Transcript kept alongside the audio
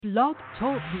Blog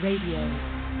Talk Radio.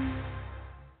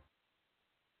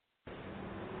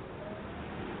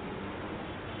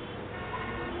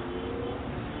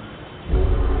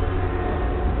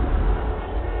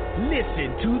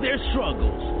 Listen to their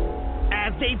struggles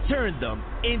as they turn them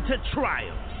into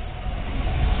triumphs.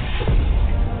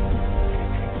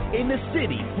 In a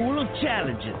city full of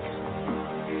challenges,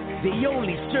 they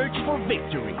only search for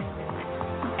victory,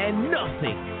 and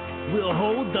nothing will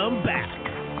hold them back.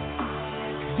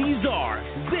 These are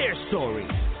their stories.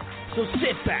 So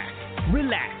sit back,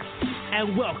 relax,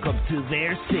 and welcome to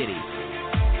their city.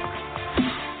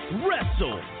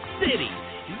 Wrestle City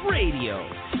Radio.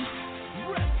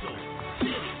 Wrestle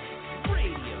City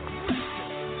Radio.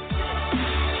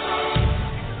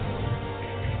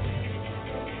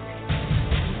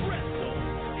 Wrestle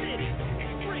City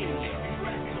Radio.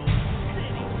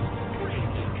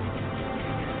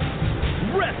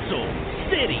 Wrestle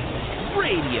City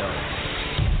Radio.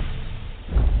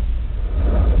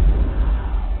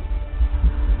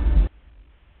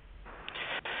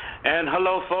 And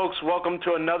hello, folks. Welcome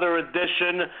to another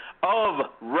edition of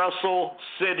Wrestle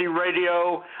City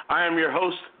Radio. I am your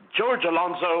host, George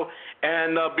Alonso.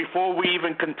 And before we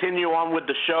even continue on with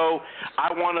the show,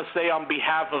 I want to say on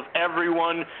behalf of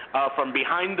everyone from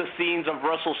behind the scenes of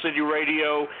Wrestle City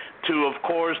Radio to, of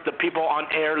course, the people on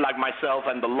air like myself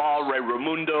and the Law, Ray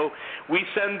Raimundo, we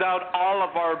send out all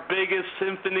of our biggest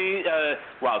symphonies.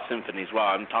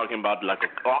 I'm talking about like an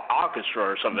orchestra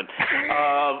or something.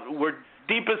 We're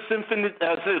deepest symphony.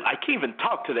 I can't even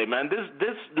talk today, man.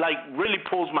 This like really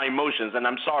pulls my emotions, and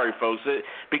I'm sorry, folks,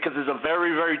 because it's a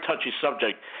very, very touchy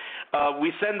subject.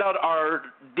 We send out our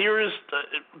dearest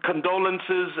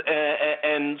condolences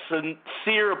and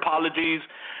sincere apologies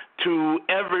to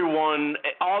everyone,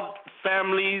 all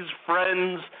families,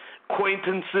 friends,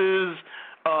 acquaintances,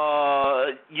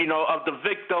 of the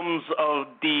victims of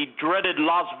the dreaded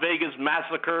Las Vegas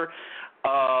massacre.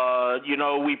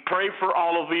 We pray for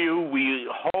all of you. We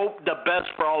hope the best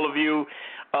for all of you.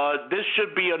 This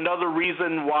should be another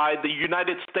reason why the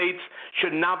United States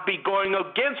should not be going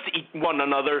against one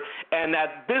another. And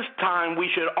at this time, we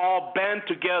should all band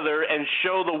together and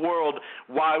show the world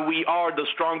why we are the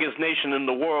strongest nation in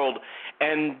the world.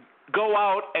 And go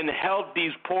out and help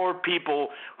these poor people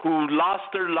who lost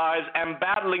their lives and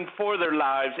battling for their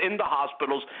lives in the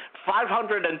hospitals.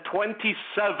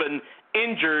 527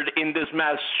 injured in this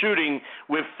mass shooting,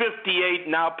 with 58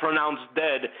 now pronounced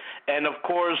dead. And of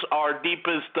course, our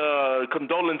deepest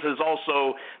condolences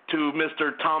also to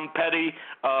Mr. Tom Petty,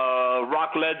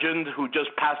 rock legend, who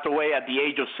just passed away at the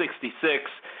age of 66.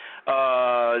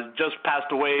 Just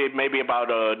passed away maybe about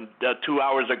 2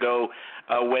 hours ago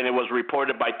when it was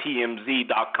reported by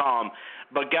TMZ.com.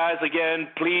 But guys, again,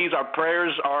 please, our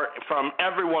prayers are from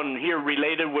everyone here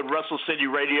related with Wrestle City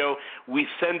Radio. We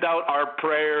send out our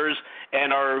prayers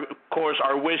and of course,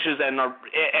 our wishes and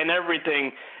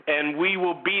everything, and we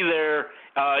will be there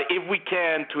if we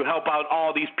can to help out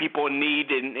all these people in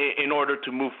need in order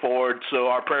to move forward. So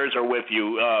our prayers are with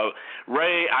you.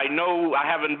 Ray, I know I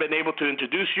haven't been able to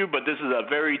introduce you, but this is a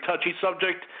very touchy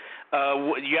subject.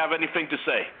 You have anything to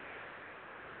say?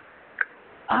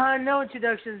 No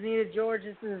introductions needed, George.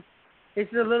 This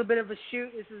is a little bit of a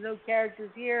shoot. This is no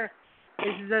characters here.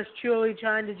 This is us truly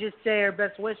trying to just say our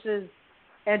best wishes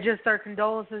and just our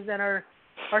condolences and our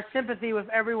sympathy with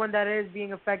everyone that is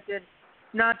being affected,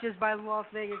 not just by the Las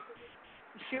Vegas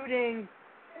shooting.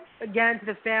 Again, to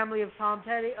the family of Tom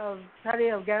Petty.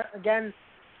 Again,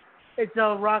 it's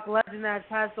a rock legend that has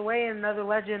passed away, and another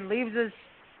legend leaves us.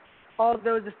 All of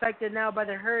those affected now by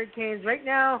the hurricanes. Right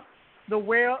now, the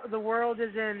world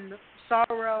is in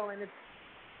sorrow, and it's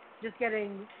just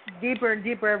getting deeper and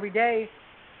deeper every day.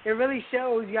 It really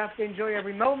shows you have to enjoy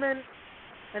every moment,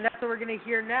 and that's what we're going to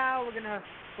hear now. We're going to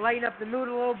lighten up the mood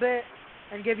a little bit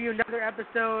and give you another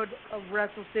episode of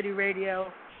Wrestle City Radio.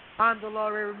 I'm the Law,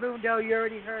 Ray Raimundo. You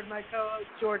already heard my co-host,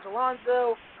 George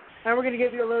Alonso, and we're going to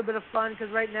give you a little bit of fun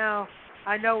because right now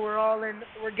I know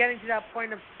we're getting to that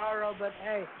point of sorrow, but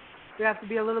hey, we have to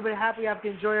be a little bit happy. We have to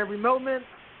enjoy every moment.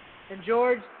 And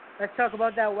George, let's talk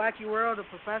about that wacky world of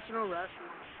professional wrestling.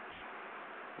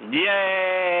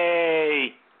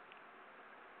 Yay!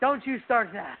 Don't you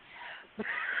start that.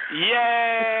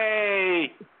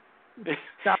 Yay!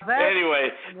 Stop that.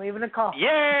 Anyway. I'm leaving a call.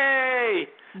 Yay!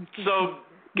 So,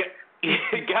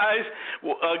 Guys,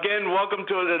 again, welcome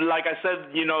to it. Like I said,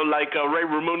 like Ray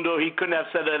Ramundo, he couldn't have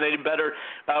said it any better.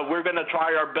 We're going to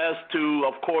try our best to,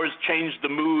 of course, change the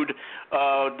mood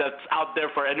that's out there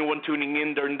for anyone tuning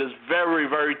in during this very,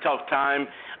 very tough time.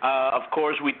 Of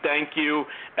course, we thank you.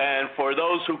 And for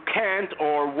those who can't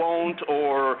or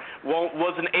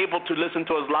wasn't able to listen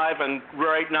to us live and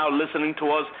right now listening to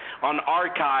us on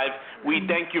archive, we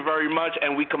thank you very much,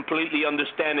 and we completely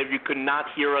understand if you could not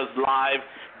hear us live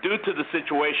due to the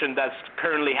situation that's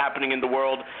currently happening in the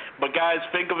world. But guys,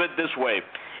 think of it this way.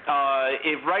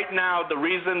 If right now the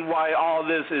reason why all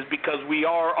this is because we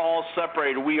are all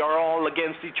separated, we are all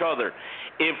against each other.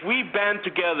 If we band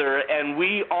together and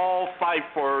we all fight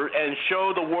for and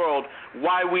show the world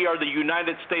why we are the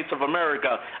United States of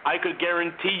America, I could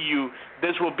guarantee you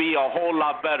this will be a whole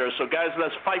lot better. So guys,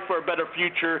 let's fight for a better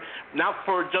future, not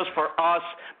just for us,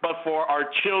 but for our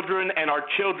children and our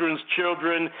children's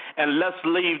children, and let's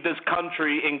leave this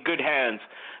country in good hands.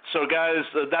 So guys,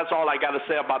 that's all I got to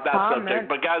say about that subject.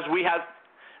 But guys, we have...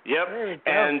 Yep,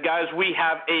 and guys, we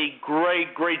have a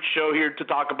great show here to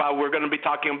talk about. We're going to be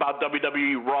talking about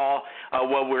WWE Raw,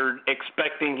 what we're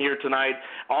expecting here tonight.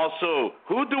 Also,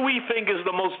 who do we think is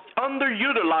the most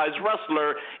underutilized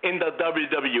wrestler in the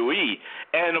WWE?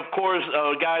 And of course,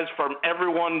 guys, from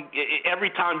everyone, every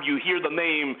time you hear the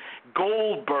name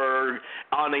Goldberg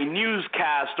on a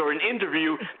newscast or an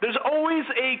interview, there's always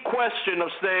a question of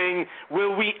saying,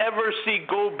 will we ever see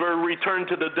Goldberg return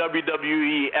to the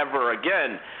WWE ever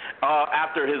again?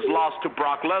 After his loss to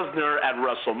Brock Lesnar at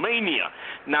WrestleMania.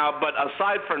 Now, but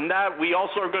aside from that, we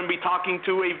also are going to be talking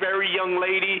to a very young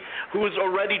lady who has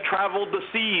already traveled the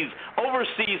seas,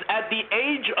 overseas, at the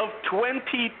age of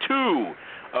 22.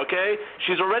 Okay,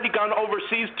 she's already gone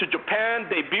overseas to Japan,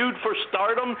 debuted for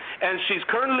STARDOM, and she's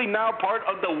currently now part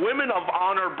of the Women of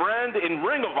Honor brand in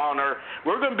Ring of Honor.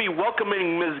 We're going to be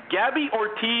welcoming Ms. Gabby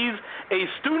Ortiz, a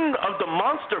student of the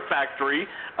Monster Factory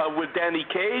with Danny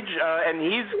Cage, and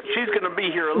she's going to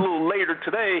be here a little later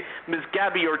today, Ms.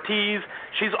 Gabby Ortiz.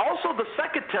 She's also the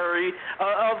secretary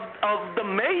of the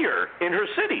mayor in her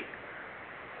city.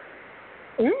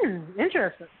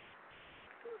 Interesting.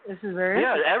 This is very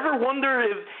interesting. Ever wonder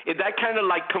if that kind of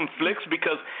like conflicts?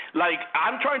 Because like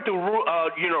I'm trying to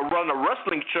run a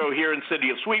wrestling show here in city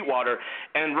of Sweetwater,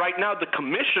 and right now the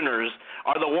commissioners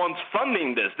are the ones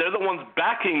funding this. They're the ones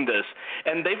backing this,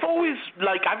 and I've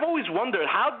always wondered,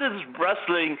 how does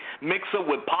wrestling mix up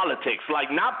with politics?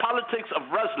 Like, not politics of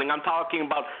wrestling. I'm talking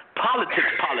about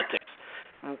politics.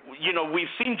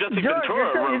 We've seen Jesse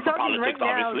Ventura run for politics,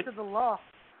 obviously. To the law.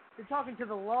 You're talking to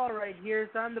the law right here,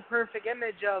 so I'm the perfect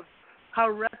image of how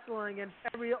wrestling and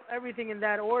everything in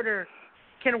that order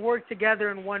can work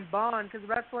together in one bond, because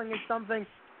wrestling is something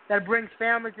that brings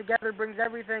families together, brings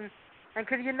everything, and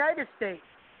could unite a state.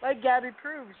 Like Gabby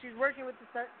proves, she's working with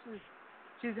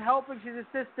she's helping, she's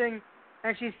assisting,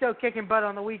 and she's still kicking butt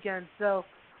on the weekend. So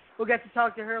we'll get to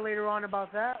talk to her later on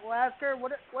about that. We'll ask her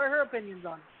what are her opinions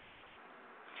on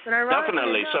it. And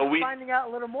definitely. So finding out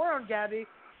a little more on Gabby.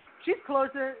 She's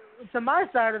closer to my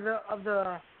side of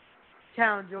the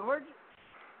town, George.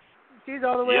 She's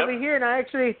all the way over here, and I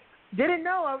actually didn't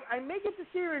know. I may get to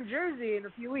see her in Jersey in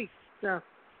a few weeks. So,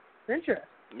 interesting.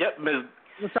 Yep,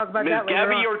 we'll talk about that later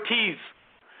Gabby on. Ortiz.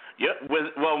 Yep.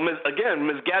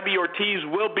 Ms. Gabby Ortiz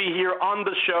will be here on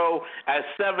the show at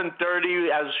 7:30,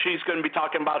 as she's going to be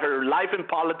talking about her life in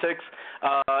politics,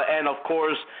 and of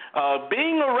course,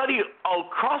 being already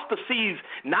across the seas,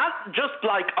 not just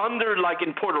like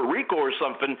in Puerto Rico or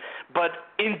something, but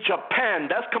in Japan.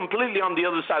 That's completely on the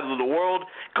other side of the world.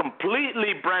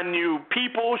 Completely brand new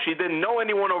people. She didn't know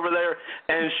anyone over there,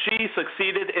 and she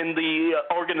succeeded in the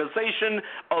organization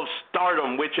of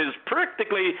STARDOM, which is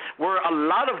practically where a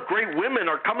lot of great women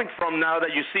are coming from now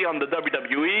that you see on the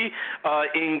WWE,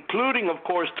 including, of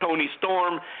course, Toni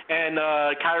Storm and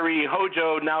Kairi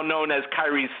Hojo, now known as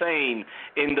Kairi Sane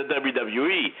in the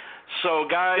WWE. So,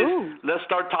 guys, let's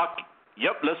start talking.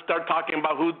 Let's start talking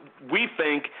about who we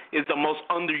think is the most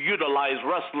underutilized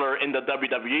wrestler in the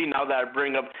WWE. Now that I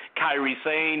bring up Kairi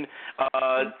Sane,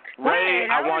 Ray,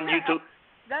 I want you to.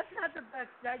 That's not the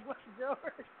best segue,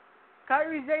 George.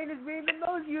 Kairi Sane is being the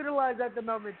most utilized at the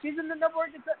moment. She's in the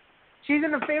She's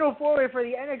in the Fatal 4-Way for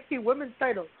the NXT Women's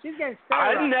title. She's getting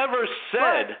started. I never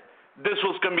said this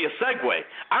was going to be a segue.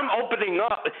 I'm opening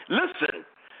up. Listen,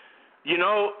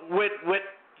 with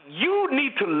you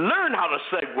need to learn how to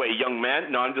segue, young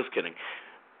man. No, I'm just kidding.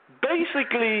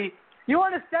 Basically, you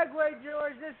want a segue,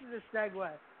 George? This is a segue.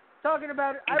 Talking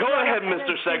about. Go ahead,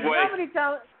 Mr. Segue.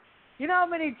 You know how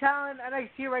many talent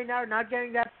NXT right now are not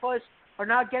getting that push or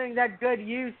not getting that good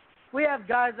use? We have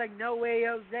guys like No Way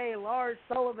Jose, Lars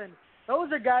Sullivan, Those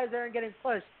are guys that aren't getting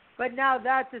pushed. But now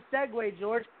that's a segue,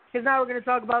 George, because now we're going to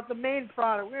talk about the main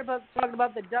product. We're going to talk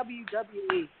about the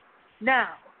WWE.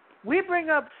 Now, we bring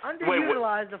up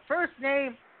underutilized. The first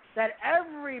name that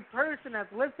every person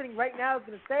that's listening right now is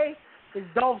going to say is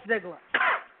Dolph Ziggler.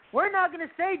 We're not going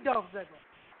to say Dolph Ziggler.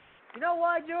 You know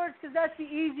why, George? Because that's the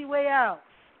easy way out.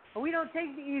 But we don't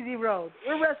take the easy road.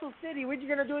 We're Wrestle City. We're just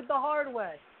going to do it the hard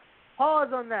way.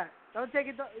 Pause on that. Don't take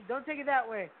it that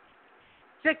way.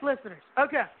 Sick listeners.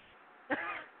 Okay.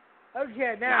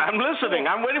 Okay, now. I'm listening.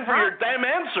 I'm waiting for your damn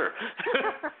answer.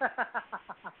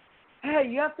 Hey,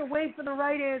 you have to wait for the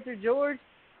right answer, George.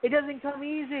 It doesn't come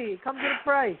easy. It comes at a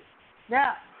price.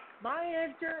 Now, my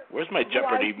answer. Where's my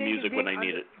Jeopardy music when I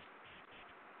need it?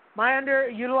 My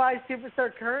underutilized superstar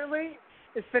currently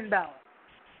is Finn Balor.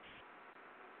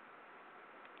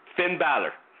 Finn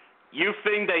Balor. You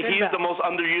think that he's the most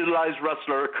underutilized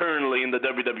wrestler currently in the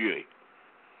WWE?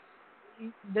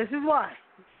 This is why.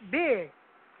 Big.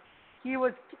 He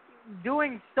was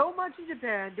doing so much in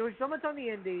Japan, doing so much on the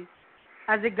Indies,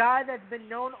 as a guy that's been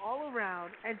known all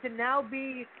around, and to now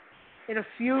be in a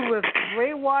feud with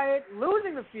Bray Wyatt,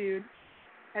 losing the feud,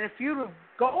 and a feud with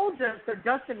Goldust or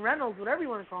Dustin Reynolds, whatever you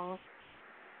want to call him,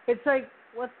 it's like,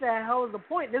 what the hell is the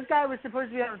point? This guy was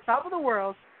supposed to be on top of the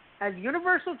world as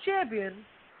Universal Champion,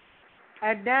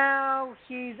 and now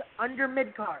he's under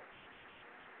mid-card.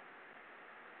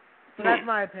 So that's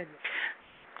my opinion.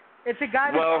 It's a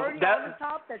guy that's already on the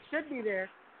top that should be there.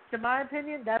 To my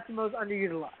opinion, that's the most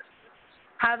underutilized.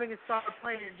 Having a star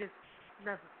player just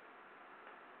nothing.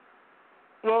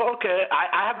 Well, okay,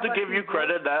 I have to give you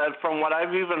credit that from what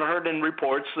I've even heard in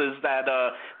reports is that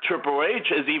Triple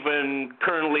H is even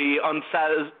currently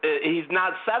he's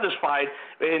not satisfied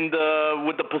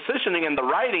with the positioning and the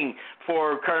writing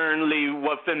for currently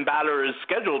what Finn Balor is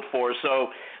scheduled for.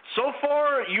 So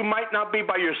far, you might not be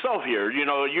by yourself here. You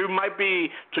know, you might be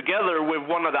together with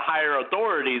one of the higher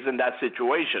authorities in that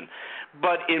situation.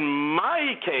 But in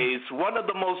my case, one of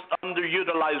the most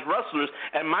underutilized wrestlers,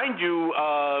 and mind you,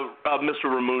 Mr.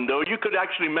 Raimundo, you could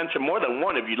actually mention more than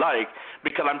one if you like,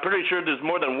 because I'm pretty sure there's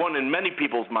more than one in many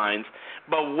people's minds.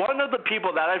 But one of the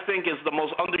people that I think is the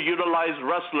most underutilized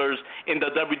wrestlers in the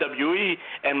WWE,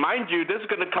 and mind you, this is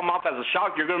going to come off as a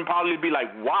shock. You're going to probably be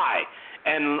like, why?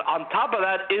 And on top of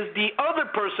that is the other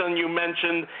person you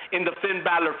mentioned in the Finn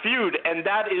Balor feud, and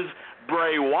that is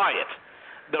Bray Wyatt.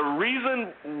 The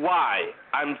reason why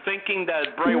I'm thinking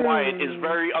that Bray Wyatt is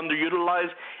very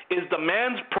underutilized is the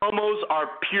man's promos are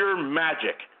pure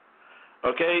magic.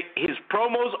 Okay? His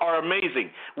promos are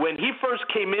amazing. When he first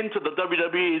came into the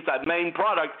WWE as that main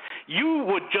product, you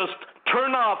would just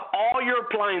turn off all your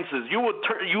appliances. You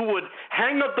would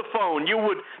hang up the phone. You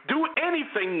would do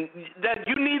anything that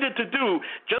you needed to do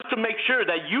just to make sure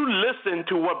that you listened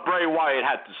to what Bray Wyatt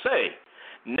had to say.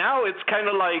 Now it's kind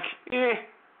of like,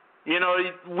 you know,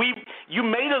 you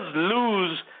made us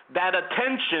lose that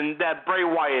attention that Bray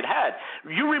Wyatt had.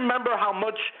 You remember how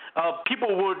much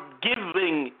people were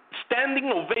giving standing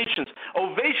ovations,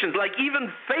 like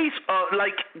even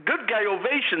like good guy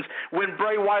ovations when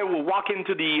Bray Wyatt will walk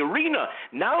into the arena.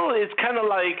 Now it's kind of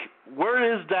like, where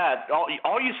is that?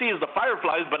 All you see is the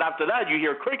fireflies, but after that you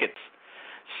hear crickets.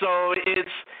 So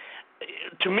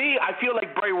to me, I feel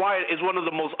like Bray Wyatt is one of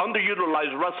the most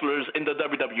underutilized wrestlers in the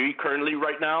WWE currently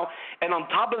right now. And on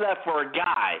top of that, for a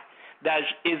guy that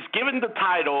is given the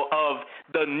title of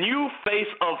the new face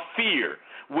of fear,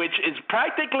 which is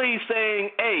practically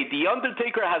saying, hey, The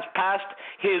Undertaker has passed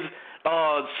his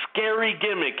scary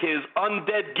gimmick, his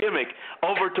undead gimmick,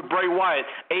 over to Bray Wyatt.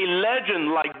 A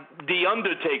legend like The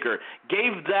Undertaker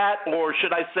gave that, or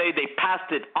should I say they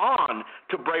passed it on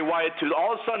to Bray Wyatt to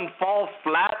all of a sudden fall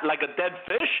flat like a dead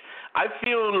fish. I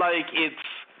feel like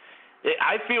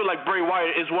Bray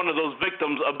Wyatt is one of those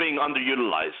victims of being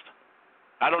underutilized.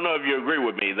 I don't know if you agree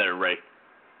with me there, Ray.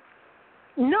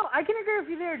 No, I can agree with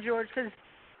you there, George, because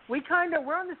we're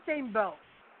on the same belt.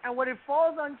 And what it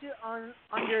falls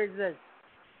under is this.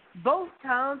 Both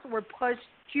towns were pushed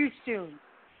too soon.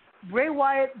 Bray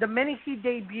Wyatt, the minute he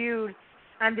debuted,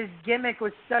 and this gimmick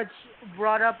was such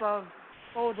brought up of,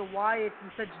 the Wyatts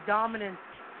and such dominance,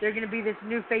 they're going to be this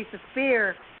new face of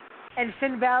fear. And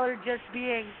Finn Balor just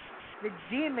being the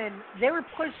demon, they were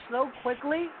pushed so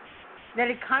quickly that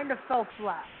it kind of fell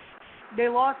flat. They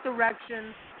lost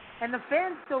direction, and the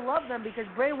fans still love them because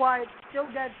Bray Wyatt still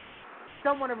gets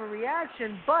somewhat of a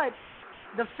reaction, but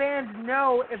the fans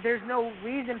know if there's no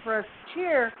reason for us to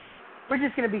cheer, we're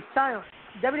just going to be silent.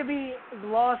 WWE has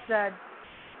lost that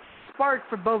spark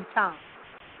for both towns.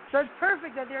 So it's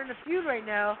perfect that they're in a feud right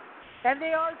now, and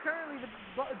they are currently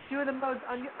two of the most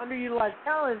underutilized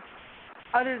talents,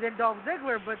 other than Dolph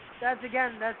Ziggler, but that's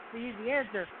the easy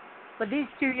answer. But these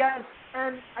two, yes,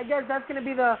 and I guess that's going to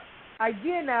be the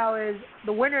idea now is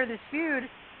the winner of this feud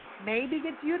maybe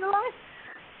gets utilized?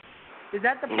 Is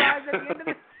that the prize at the end of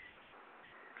it?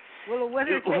 Will a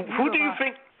winner get Who do you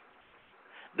think?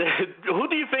 Who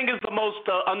do you think is the most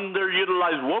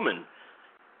underutilized woman?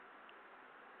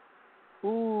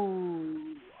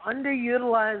 Ooh,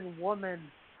 underutilized woman.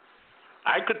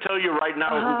 I could tell you right now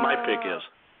who my pick is.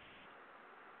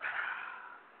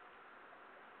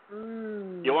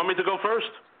 You want me to go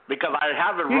first? Because I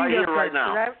have it right here, right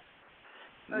now.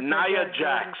 Nia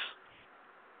Jax.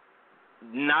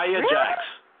 Nia Jax.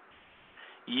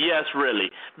 Yes, really.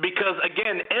 Because,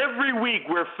 again, every week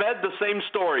we're fed the same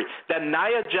story that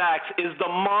Nia Jax is the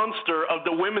monster of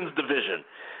the women's division.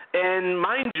 And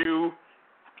mind you,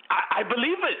 I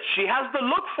believe it. She has the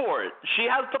look for it. She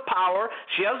has the power.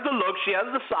 She has the look. She has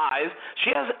the size.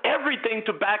 She has everything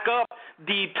to back up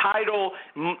the title,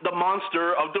 the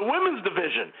monster of the women's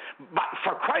division. But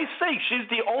for Christ's sake, she's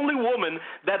the only woman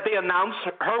that they announced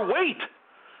her weight.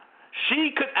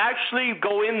 She could actually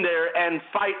go in there and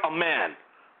fight a man,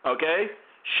 okay?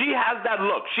 She has that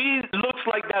look. She looks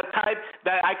like that type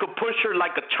that I could push her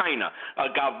like a China,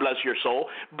 God bless your soul.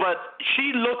 But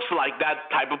she looks like that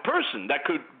type of person that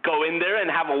could go in there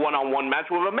and have a one-on-one match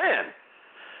with a man.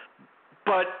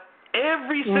 But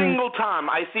every single time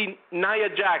I see Nia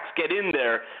Jax get in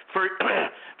there,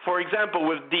 for example,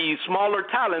 with the smaller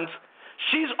talents,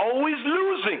 she's always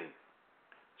losing.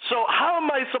 So how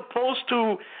am I supposed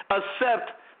to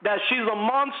accept that she's a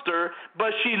monster,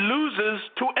 but she loses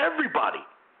to everybody?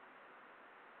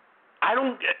 I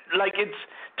don't, like, it's,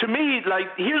 to me, like,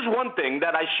 here's one thing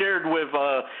that I shared with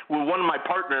one of my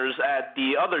partners at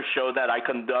the other show that I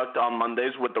conduct on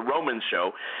Mondays with the Roman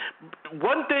show.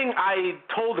 One thing I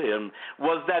told him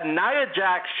was that Nia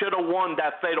Jax should have won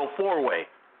that Fatal 4-Way,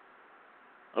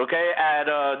 okay, at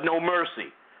No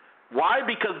Mercy. Why?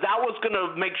 Because that was going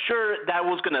to make sure that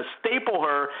was going to staple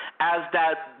her as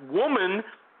that woman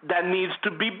that needs to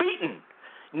be beaten.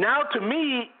 Now, to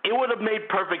me, it would have made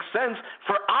perfect sense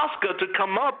for Asuka to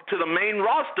come up to the main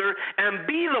roster and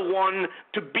be the one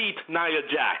to beat Nia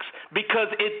Jax, because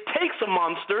it takes a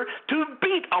monster to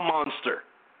beat a monster.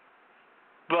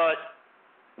 But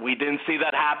we didn't see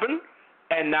that happen,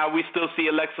 and now we still see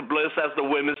Alexa Bliss as the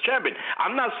women's champion.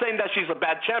 I'm not saying that she's a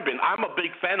bad champion. I'm a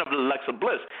big fan of Alexa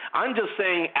Bliss. I'm just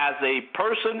saying, as a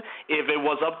person, if it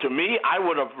was up to me, I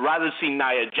would have rather seen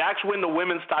Nia Jax win the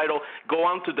women's title, go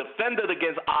on to defend it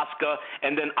against Asuka,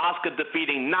 and then Asuka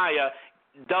defeating Nia,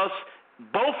 thus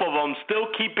both of them still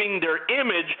keeping their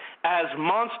image as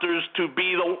monsters to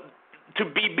be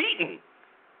beaten.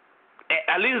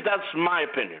 At least that's my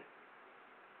opinion.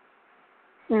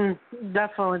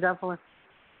 Definitely.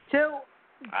 So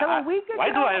a week ago, why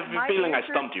do I have a feeling I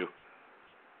stumped you?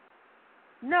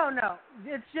 No.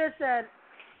 It's just that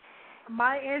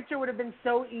my answer would have been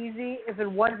so easy if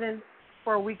it wasn't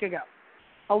for a week ago.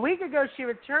 A week ago, she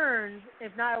returned,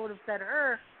 if not I would have said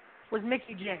her, was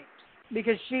Mickie James.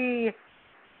 Because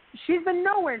she's been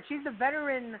nowhere. And she's the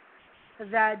veteran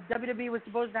that WWE was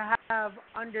supposed to have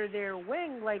under their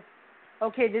wing. Like,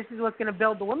 okay, this is what's going to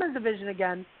build the women's division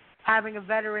again, having a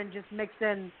veteran just mix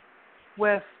in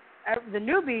with the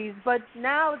newbies, but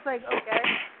now it's like, okay,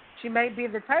 she might be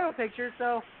the title picture,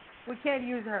 so we can't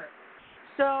use her.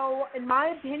 So, in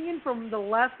my opinion, from the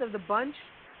left of the bunch,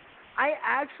 I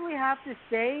actually have to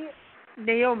say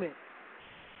Naomi.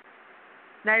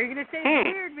 Now, you're going to say it's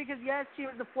weird because, yes, she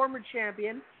was the former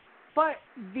champion, but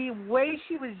the way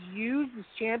she was used as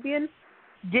champion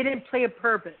didn't play a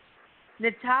purpose.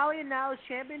 Natalia now is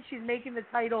champion. She's making the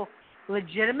title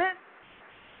legitimate.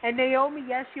 And Naomi,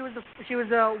 yes, she was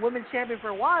a women's champion for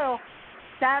a while.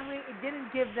 Sadly, it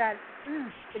didn't give that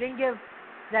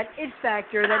it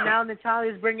factor that now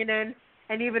Natalia's bringing in,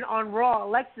 and even on Raw,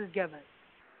 Alexa's given.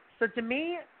 So to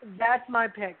me, that's my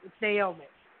pick. It's Naomi.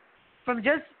 From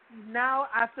just now,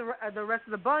 after the rest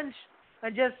of the bunch,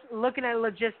 and just looking at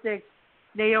logistics,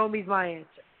 Naomi's my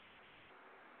answer.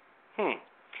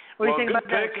 What do you think about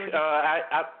that?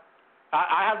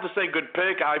 I have to say good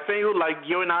pick. I feel like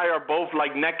you and I are both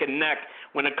like neck and neck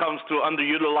when it comes to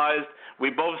underutilized. We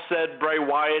both said Bray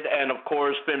Wyatt and, of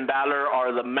course, Finn Balor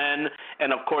are the men,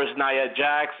 and, of course, Nia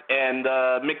Jax and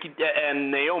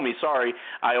Naomi. Sorry,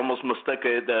 I almost mistook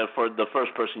it for the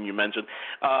first person you mentioned.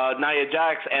 Nia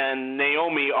Jax and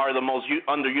Naomi are the most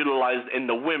underutilized in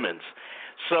the women's.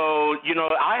 So,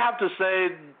 I have to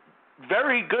say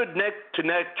very good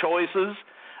neck-to-neck choices.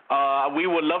 We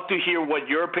would love to hear what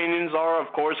your opinions are,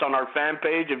 of course, on our fan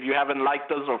page. If you haven't liked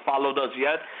us or followed us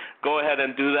yet, go ahead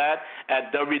and do that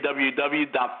at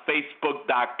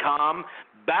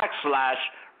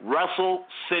www.facebook.com/Wrestle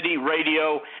City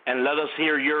Radio, and let us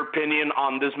hear your opinion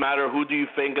on this matter. Who do you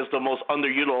think is the most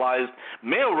underutilized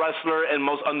male wrestler and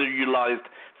most underutilized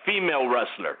female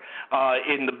wrestler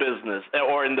in the business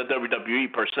or in the WWE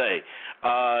per se?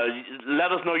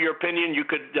 Let us know your opinion. You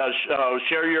could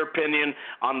share your opinion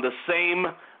on the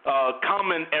same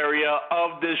comment area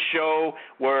of this show,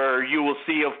 where you will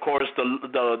see, of course,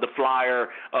 the flyer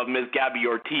of Ms. Gabby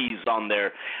Ortiz on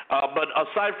there. But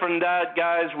aside from that,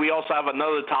 guys, we also have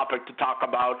another topic to talk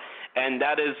about, and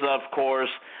that is, of course,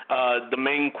 the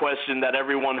main question that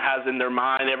everyone has in their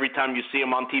mind every time you see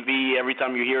him on TV, every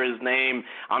time you hear his name.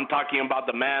 I'm talking about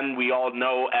the man we all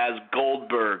know as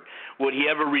Goldberg. Would he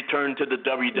ever return to the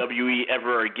WWE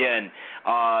ever again?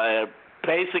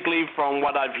 Basically, from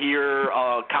what I've heard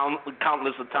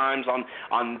countless of times on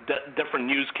different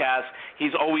newscasts,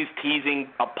 he's always teasing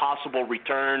a possible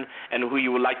return and who he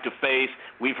would like to face.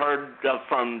 We've heard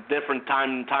from different time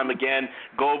and time again,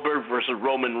 Goldberg versus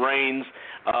Roman Reigns,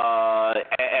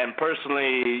 and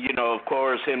personally, of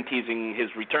course, him teasing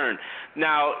his return.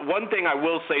 Now, one thing I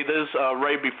will say this,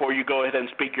 Ray, before you go ahead and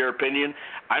speak your opinion,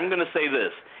 I'm going to say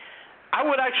this. I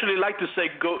would actually like to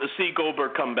see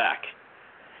Goldberg come back.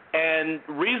 And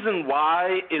reason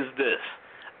why is this.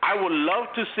 I would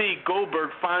love to see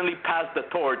Goldberg finally pass the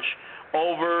torch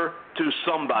over to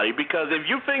somebody, because if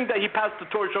you think that he passed the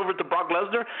torch over to Brock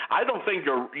Lesnar, I don't think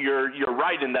you're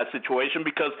right in that situation,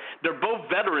 because they're both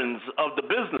veterans of the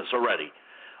business already.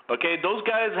 Okay, those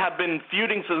guys have been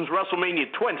feuding since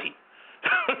WrestleMania 20.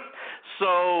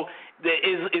 So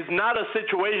it's not a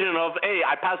situation of, hey,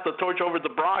 I passed the torch over to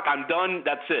Brock, I'm done,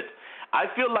 that's it. I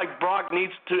feel like I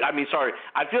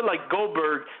feel like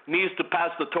Goldberg needs to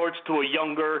pass the torch to a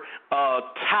younger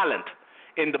talent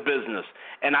in the business.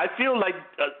 And I feel like,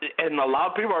 and a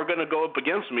lot of people are going to go up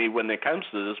against me when it comes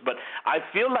to this, but I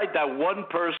feel like that one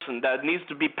person that needs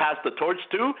to be passed the torch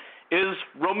to is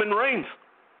Roman Reigns.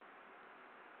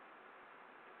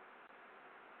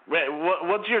 Ray,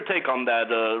 what's your take on that,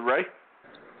 Ray?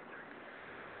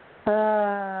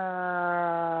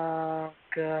 Oh,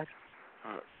 God.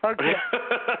 Okay.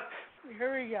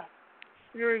 Here we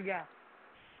go.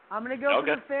 I'm going to go from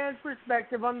the fans'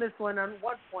 perspective on this one on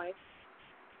one point.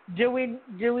 Do we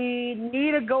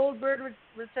need a Goldberg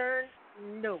return?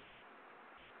 No.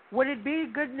 Would it be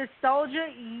good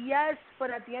nostalgia? Yes, but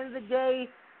at the end of the day,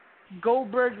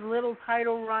 Goldberg's little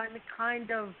title run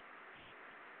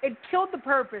it killed the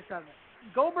purpose of it.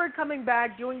 Goldberg coming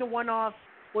back, doing the one-off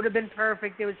would have been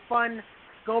perfect. It was fun.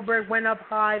 Goldberg went up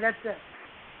high. That's it.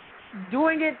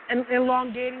 Doing it and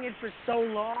elongating it for so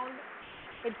long,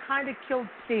 it kind of killed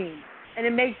steam. And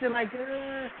it makes it like,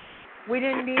 we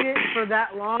didn't need it for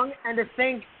that long. And to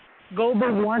think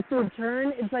Goldberg wants to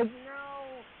return, it's like,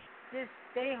 no, just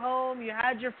stay home. You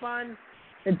had your fun.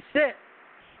 That's it.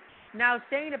 Now,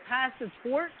 saying to pass the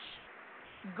torch,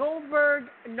 Goldberg,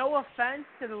 no offense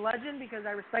to the legend, because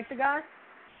I respect the guy,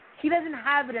 he doesn't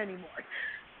have it anymore.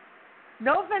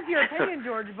 No offense to your opinion,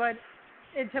 George, but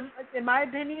in my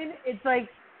opinion, it's like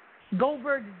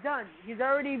Goldberg's done. He's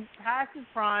already past his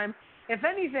prime. If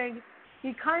anything,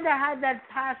 he kind of had that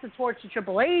pass the torch to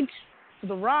Triple H, to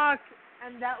The Rock,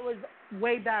 and that was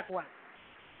way back when.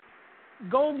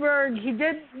 Goldberg, he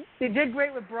did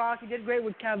great with Brock, he did great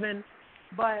with Kevin,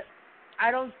 but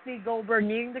I don't see Goldberg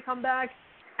needing to come back.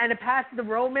 And to pass to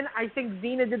Roman, I think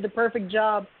Cena did the perfect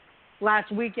job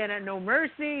last weekend at No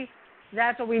Mercy.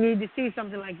 That's what we need to see,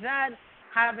 something like that.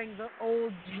 Having the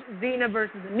old Cena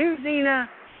versus the new Cena,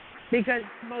 because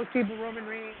most people, Roman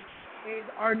Reigns is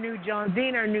our new John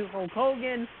Cena, our new Hulk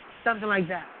Hogan, something like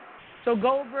that. So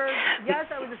Goldberg, yes,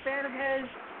 I was a fan of his,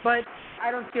 but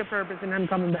I don't see a purpose in him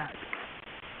coming back.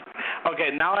 Okay,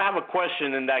 now I have a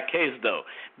question in that case, though,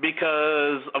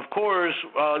 because, of course,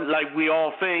 like we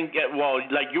all think,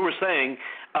 like you were saying,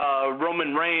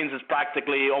 Roman Reigns is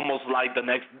practically almost like the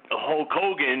next Hulk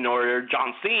Hogan or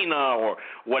John Cena or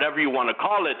whatever you want to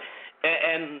call it.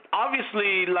 And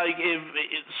obviously, like,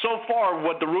 so far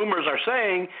what the rumors are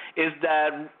saying is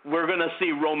that we're going to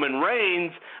see Roman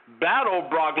Reigns battle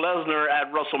Brock Lesnar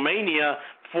at WrestleMania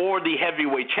for the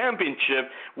heavyweight championship,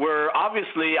 where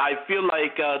obviously I feel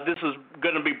like this is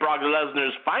going to be Brock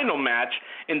Lesnar's final match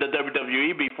in the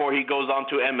WWE before he goes on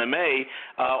to MMA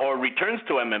or returns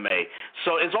to MMA.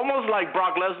 So it's almost like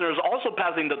Brock Lesnar is also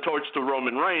passing the torch to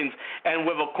Roman Reigns, and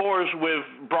with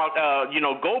Brock,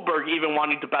 Goldberg even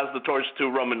wanting to pass the torch to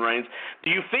Roman Reigns. Do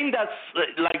you think that's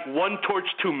like one torch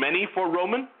too many for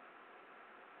Roman?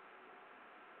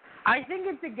 I think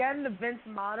it's, again, the Vince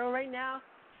motto right now.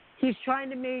 He's trying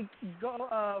to make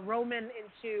Roman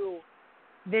into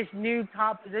this new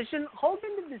top position.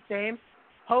 Hogan did the same.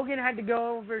 Hogan had to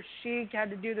go over Sheik, had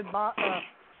to do the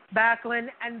Backlund,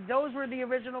 and those were the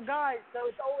original guys. So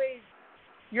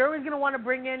you're always going to want to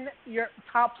bring in your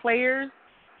top players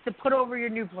to put over your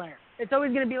new player. It's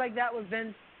always going to be like that with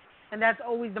Vince, and that's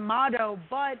always the motto.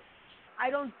 But I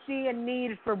don't see a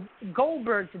need for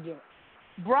Goldberg to do it.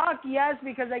 Brock, yes,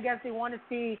 because I guess they want to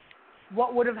see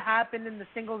what would have happened in the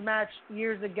singles match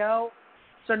years ago.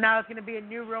 So now it's going to be a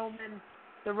new Roman,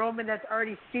 the Roman that's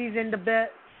already seasoned a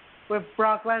bit, with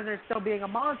Brock Lesnar still being a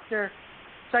monster.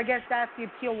 So I guess that's the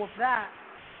appeal with that.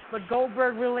 But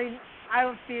Goldberg, really, I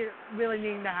don't see it really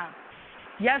needing to happen.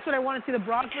 Yes, would I want to see the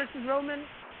Brock versus Roman?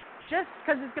 Just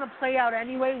because it's going to play out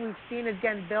anyway. We've seen it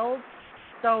getting built.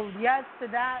 So yes to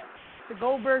that. To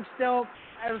Goldberg still,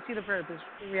 I don't see the purpose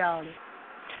in reality.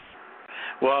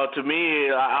 Well, to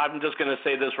me, I'm just going to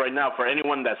say this right now. For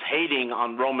anyone that's hating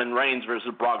on Roman Reigns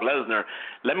versus Brock Lesnar,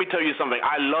 let me tell you something.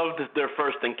 I loved their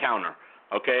first encounter.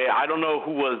 Okay, I don't know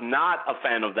who was not a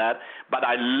fan of that, but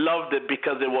I loved it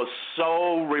because it was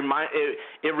so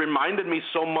it reminded me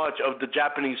so much of the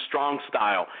Japanese strong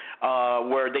style,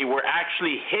 where they were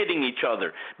actually hitting each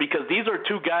other. Because these are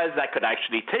two guys that could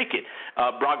actually take it.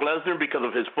 Brock Lesnar because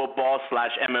of his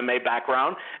football/MMA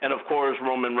background, and of course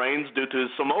Roman Reigns due to his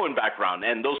Samoan background,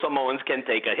 and those Samoans can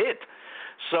take a hit.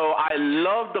 So I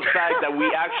love the fact that we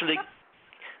actually.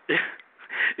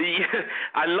 Yeah,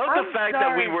 I love the fact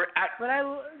that we were.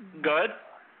 Go ahead.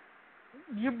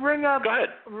 You bring up. Go ahead.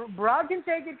 Brock can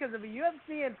take it because of the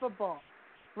UFC and football.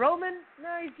 Roman, no,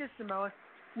 he's just Samoan.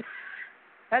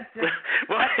 That's it.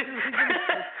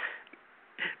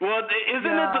 Well, isn't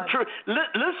it the truth?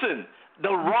 Listen,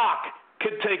 The Rock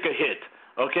could take a hit.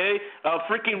 Okay,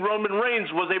 freaking Roman Reigns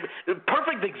was a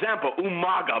perfect example.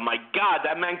 Umaga, my God,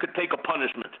 that man could take a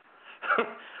punishment.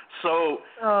 So,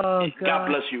 God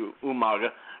bless you, Umaga.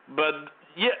 But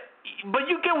yeah, but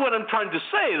you get what I'm trying to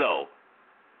say, though.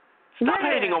 Stop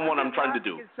hating on what I'm trying to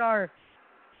do. Sorry.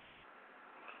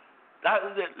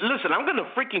 Listen, I'm gonna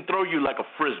freaking throw you like a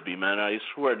frisbee, man. I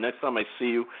swear. Next time I see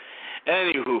you.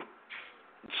 Anywho,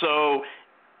 so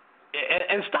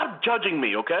and stop judging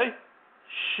me, okay?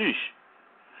 Sheesh.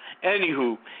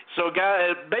 Anywho, so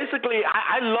guys, basically,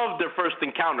 I love their first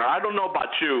encounter. I don't know about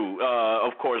you,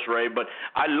 of course, Ray, but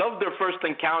I love their first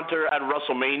encounter at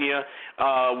WrestleMania,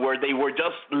 where they were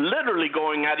just literally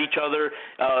going at each other,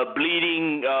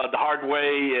 bleeding the hard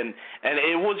way, and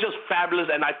it was just fabulous.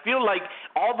 And I feel like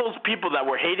all those people that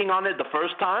were hating on it the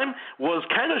first time was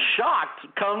kind of shocked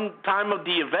come time of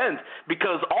the event,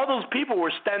 because all those people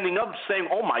were standing up saying,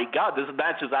 "Oh my God, this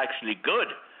match is actually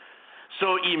good."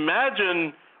 So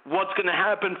imagine what's going to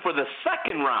happen for the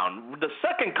second round, the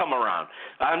second come around.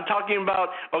 I'm talking about,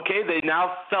 okay, they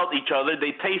now felt each other,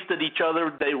 they tasted each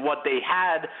other, what they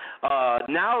had.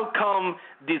 Now come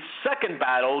the second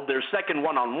battle, their second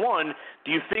one-on-one.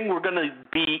 Do you think we're going to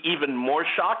be even more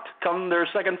shocked come their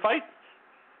second fight?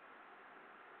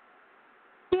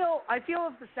 I feel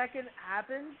if the second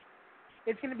happens,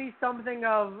 it's going to be something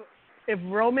of, if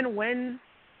Roman wins,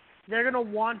 they're going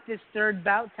to want this third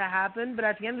bout to happen. But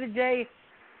at the end of the day,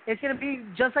 it's going to be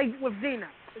just like with Cena.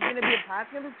 It's going to be a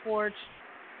passing of the torch.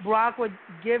 Brock would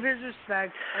give his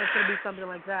respect, and it's going to be something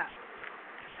like that.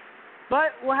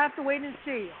 But we'll have to wait and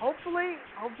see. Hopefully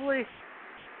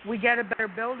we get a better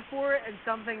build for it, and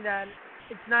something that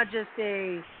it's not just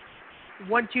a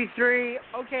 1, 2, 3,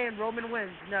 okay, and Roman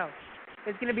wins. No.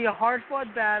 It's going to be a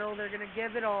hard-fought battle. They're going to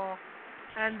give it all.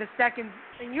 And the second,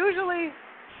 and usually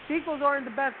sequels aren't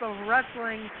the best, but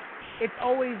wrestling, it's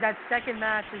always that second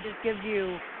match that just gives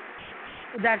you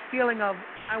that feeling of,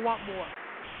 I want more.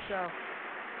 So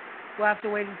we'll have to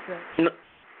wait and see.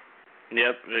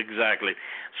 Yep, exactly.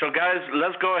 So, guys,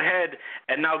 let's go ahead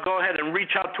and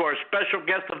reach out to our special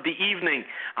guest of the evening.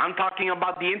 I'm talking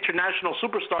about the international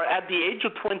superstar at the age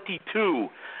of 22.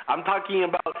 I'm talking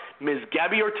about Ms.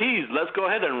 Gabby Ortiz. Let's go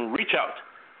ahead and reach out.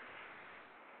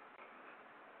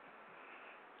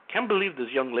 Can't believe this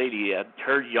young lady at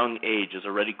her young age is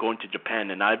already going to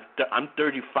Japan, and I'm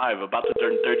 35, about to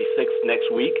turn 36 next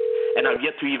week, and I've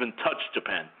yet to even touch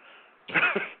Japan.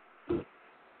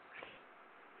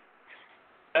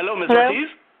 Hello, Ms. Ortiz.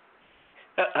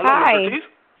 Hello, Hi. Ms. Ortiz.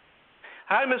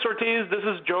 Hi, Ms. Ortiz. This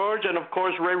is George, and of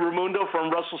course Ray Raimundo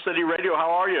from Wrestle City Radio.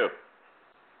 How are you?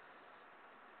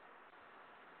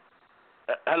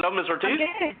 Hello, Ms. Ortiz. I'm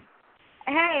good.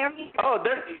 Hey, I'm here. Oh,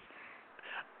 there.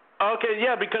 Okay,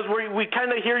 yeah, because we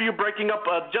kind of hear you breaking up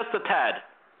just a tad.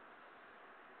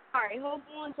 All right, hold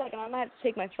on 1 second. I'm going to have to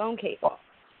take my phone cable off.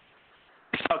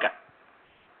 Okay.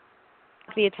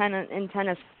 be in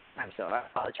tennis. I'm so I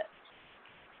apologize.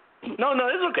 No,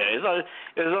 it's okay.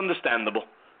 It's understandable.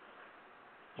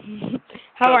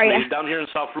 How are you? Down here in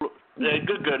South Florida.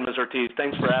 Good, Ms. Ortiz.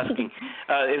 Thanks for asking.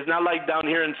 It's not like down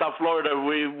here in South Florida.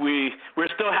 We're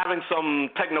still having some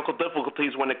technical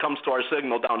difficulties when it comes to our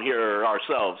signal down here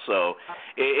ourselves. So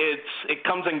it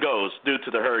comes and goes due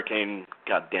to the hurricane.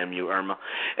 God damn you, Irma.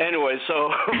 Anyway, so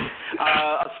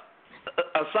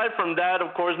aside from that,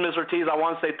 of course, Ms. Ortiz, I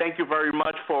want to say thank you very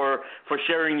much for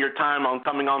sharing your time on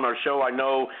coming on our show. I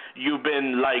know you've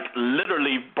been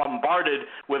literally bombarded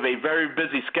with a very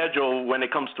busy schedule when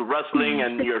it comes to wrestling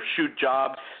and your shoot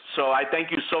job. So I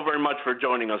thank you so very much for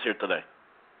joining us here today.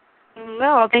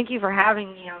 Well, thank you for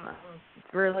having me. I'm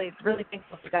really, really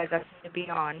thankful for you guys asking me to be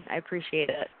on. I appreciate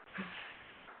it.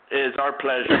 It's our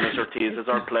pleasure, Ms. Ortiz. It's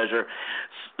our pleasure.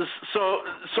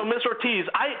 So Ms. Ortiz,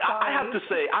 I have to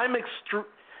say I'm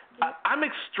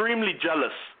extremely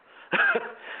jealous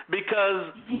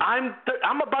because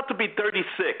I'm about to be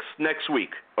 36 next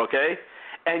week, okay?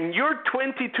 And you're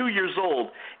 22 years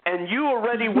old, and you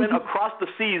already went across the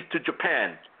seas to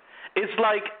Japan. It's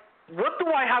like, what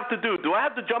do I have to do? Do I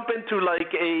have to jump into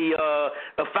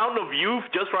a fountain of youth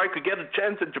just so I could get a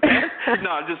chance in Japan?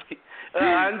 No, I'm just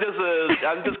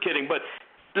kidding. But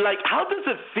how does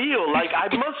it feel? I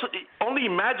must only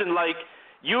imagine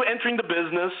you entering the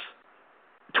business,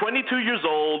 22 years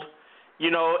old,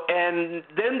 and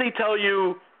then they tell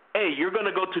you, hey, you're going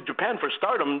to go to Japan for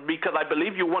Stardom because I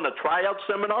believe you won a tryout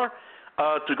seminar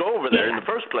to go over there in the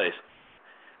first place.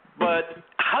 But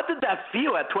how did that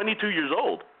feel at 22 years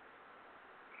old?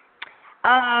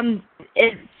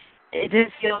 It did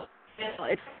feel.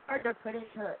 It's hard to put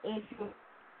into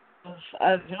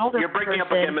of an older person. You're breaking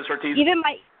up again, Ms. Ortiz. Even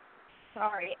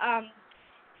sorry.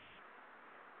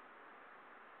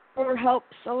 Or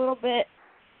helps a little bit.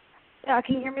 Can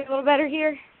you hear me a little better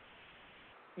here?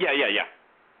 Yeah.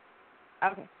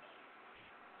 Okay.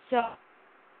 So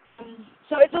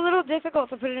it's a little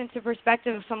difficult to put it into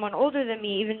perspective of someone older than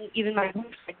me. Even my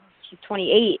boyfriend, he's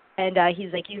 28, and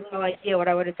he's like, you have no idea what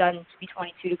I would have done to be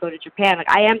 22 to go to Japan.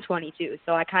 I am 22,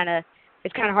 so it's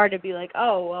kind of hard to be like,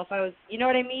 oh, well, if I was, you know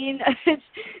what I mean?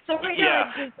 So right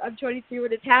now, I'm 22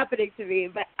 and it's happening to me.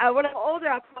 But when I'm older,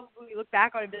 I'll probably look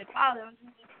back on it and be like, wow, that was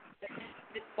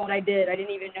what I did. I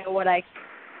didn't even know what It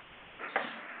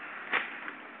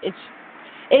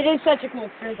is such a cool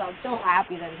experience. I'm so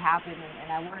happy that it happened,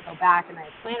 and I want to go back, and I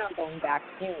plan on going back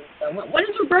soon. So when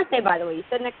is your birthday, by the way? You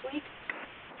said next week?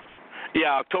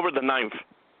 Yeah, October the 9th.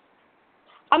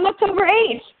 I'm October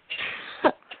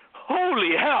 8th.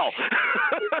 Holy hell!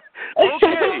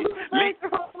 Okay.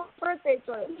 Birthday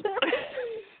twins.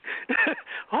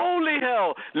 Holy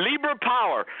hell! Libra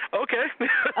power. Okay.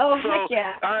 Oh, heck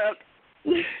yeah.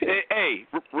 Hey,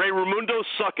 Ray Raimundo,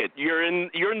 suck it. You're in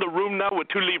the room now with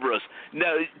two Libras.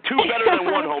 No, two better than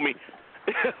one, homie.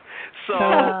 So.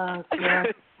 Yeah.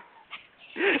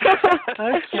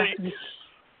 Okay.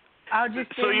 I'll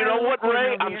just. So you know what,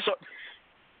 Ray? I'm so.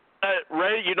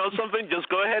 Ray, you know something? Just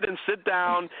go ahead and sit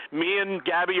down. Me and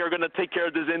Gabby are going to take care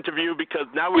of this interview because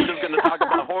now we're just going to talk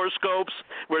about horoscopes.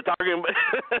 We're talking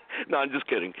about... No, I'm just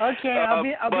kidding. Okay, I'll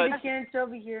be the cancer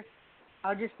over here.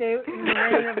 I'll just stay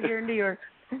waiting over here in New York.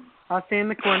 I'll stay in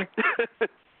the corner.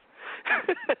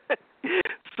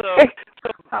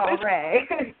 Ray.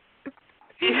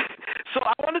 So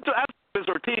I wanted to ask Ms.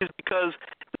 Ortiz because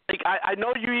I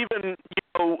know you even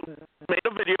made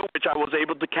a video which I was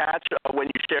able to catch when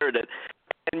you shared it,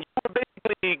 and you were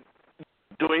basically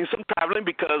doing some traveling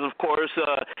because, of course,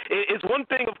 it's one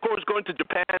thing, of course, going to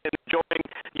Japan and enjoying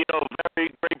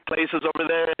very great places over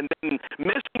there, and then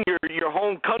missing your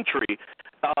home country,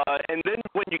 and then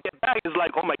when you get back, it's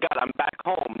like, oh my God, I'm back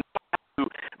home. To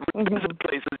visit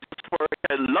places just for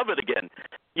I love it again,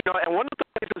 And one of the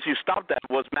places you stopped at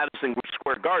was Madison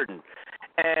Square Garden,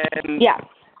 and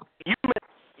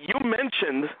you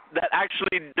mentioned that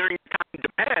actually during your time in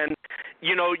Japan,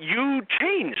 you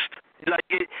changed.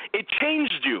 It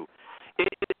changed you. It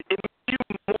made you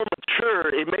more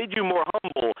mature. It made you more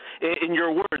humble in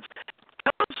your words.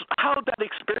 Tell us how that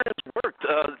experience worked.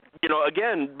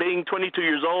 Again, being 22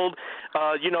 years old,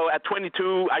 at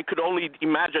 22, I could only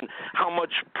imagine how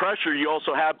much pressure you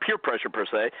also have, peer pressure per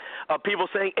se. People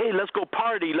saying, hey, let's go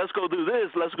party, let's go do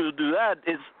this, let's go do that.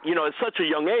 It's such a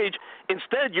young age.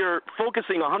 Instead, you're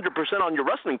focusing 100% on your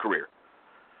wrestling career.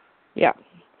 Yeah.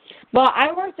 Well,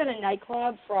 I worked at a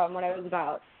nightclub from when I was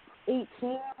about 18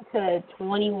 to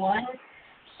 21.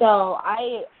 So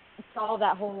I saw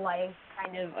that whole life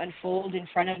kind of unfold in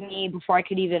front of me before I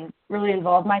could even really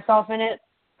involve myself in it.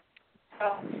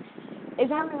 So it's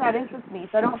something that interests me,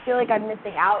 so I don't feel like I'm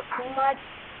missing out too much.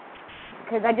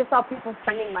 because I just saw people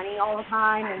spending money all the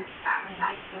time and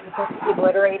it was supposed to be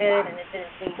obliterated, and it didn't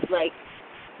seem like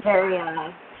very,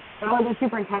 it wasn't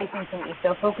super enticing to me.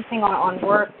 So focusing on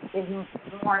work is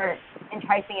more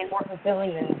enticing and more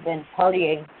fulfilling than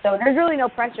partying. So there's really no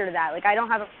pressure to that. Like, I don't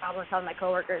have a problem telling my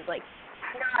coworkers, like,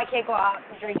 no, I can't go out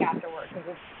and drink after work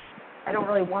because I don't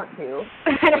really want to.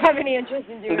 I don't have any interest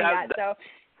in doing that. So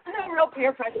no real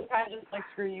peer pressure. Kind of just like,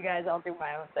 screw you guys, I'll do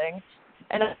my own thing.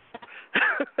 And I'm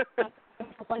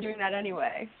fun doing that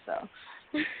anyway. So.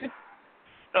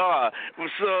 So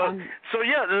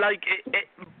yeah, like,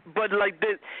 but like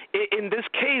in this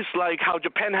case, like how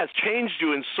Japan has changed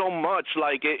you in so much,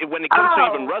 like when it comes to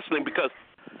even wrestling, because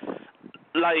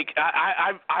like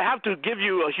I have to give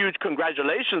you a huge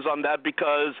congratulations on that,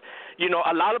 because you know,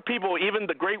 a lot of people, even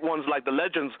the great ones like the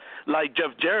legends, like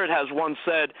Jeff Jarrett has once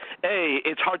said, hey,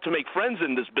 it's hard to make friends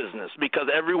in this business because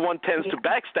everyone tends to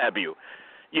backstab you,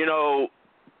 you know,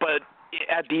 but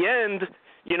at the end,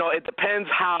 you know, it depends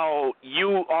how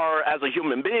you are as a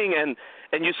human being, and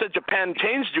you said Japan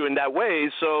changed you in that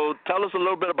way, so tell us a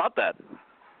little bit about that.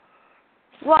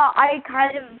 Well,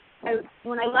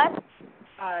 when I left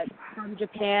from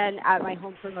Japan at my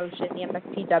home promotion, the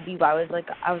MSPW, I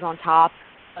was on top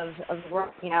of the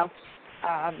world, you know.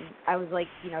 I was like,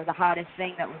 you know, the hottest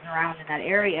thing that was around in that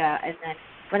area, and then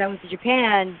when I went to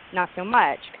Japan, not so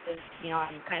much, because, you know,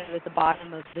 I'm kind of at the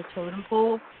bottom of the totem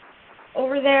pole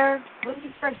over there. When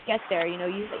you first get there, you know,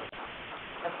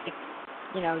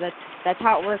 that's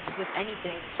how it works with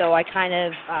anything. So I kind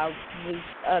of was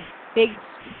a big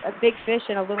fish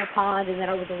in a little pond, and then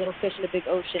I was a little fish in a big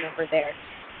ocean over there.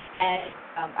 And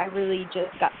I really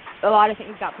just got a lot of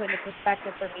things got put into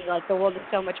perspective for me. Like, the world is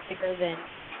so much bigger than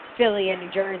Philly and New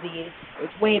Jersey.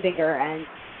 It's way bigger, and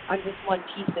I'm just one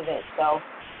piece of it. So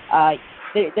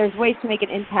there's ways to make an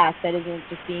impact that isn't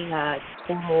just being a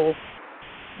total,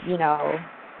 you know,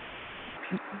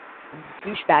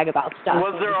 douchebag about stuff.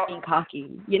 Was there being cocky,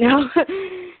 you know?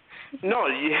 No,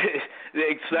 yeah,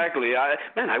 exactly.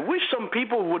 I wish some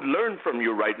people would learn from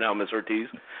you right now, Ms. Ortiz.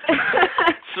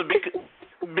 So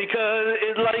because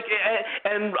it's like,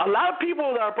 and a lot of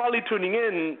people that are probably tuning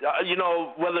in, you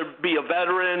know, whether it be a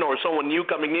veteran or someone new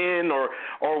coming in or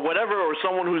whatever, or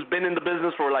someone who's been in the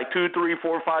business for like 2, 3,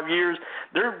 4, 5 years,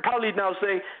 they're probably now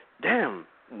saying, damn,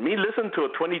 me listen to a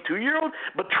 22-year-old?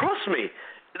 But trust me,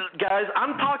 guys,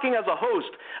 I'm talking as a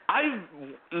host. I've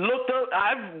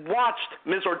watched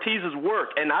Ms. Ortiz's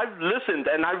work, and I've listened,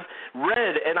 and I've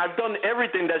read, and I've done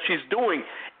everything that she's doing.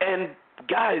 And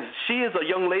guys, she is a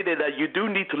young lady that you do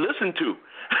need to listen to.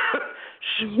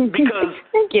 Because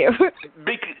thank you.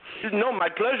 No, my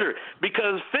pleasure.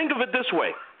 Because think of it this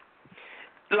way.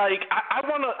 Like,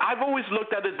 I've always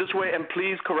looked at it this way, and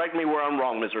please correct me where I'm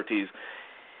wrong, Ms. Ortiz.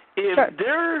 If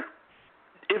they're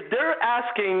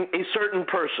asking a certain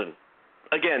person,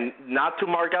 again, not to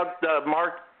mark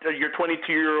your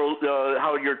 22-year-old,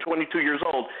 how you're 22 years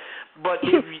old, but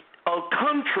if a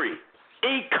country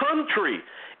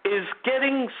is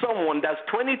getting someone that's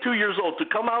 22 years old to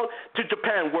come out to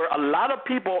Japan, where a lot of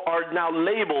people are now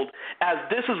labeled as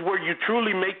this is where you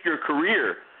truly make your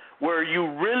career, where you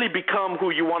really become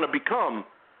who you want to become,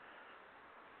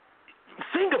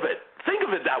 think of it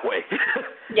that way.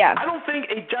 Yeah. I don't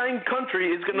think a giant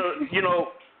country is going to, you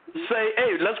know, say,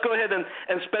 hey, let's go ahead and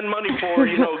spend money for,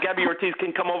 you know, Gabby Ortiz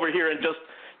can come over here and just,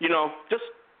 you know, just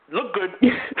look good.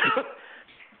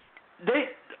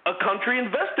 A country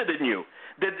invested in you.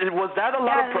 Was that a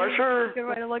lot of pressure? That's a good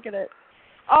way to look at it.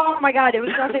 Oh, my God, it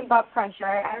was nothing but pressure.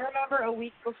 I remember a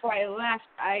week before I left,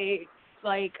 I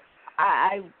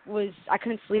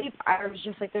couldn't sleep. I was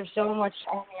just like, there's so much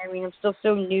on me. I mean, I'm still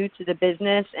so new to the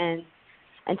business and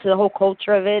to the whole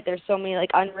culture of it. There's so many,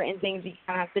 like, unwritten things you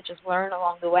kind of have to just learn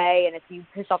along the way. And if you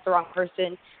piss off the wrong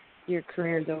person, your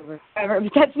career's over forever.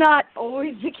 But that's not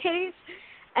always the case.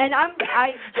 And I don't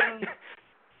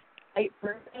fight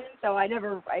person, so I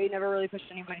never really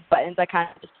pushed anybody's buttons. I kind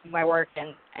of just do my work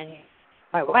and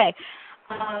my way.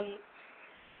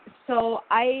 So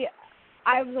I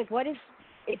was like, what if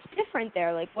it's different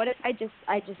there? Like, what if I just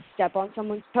step on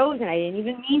someone's toes and I didn't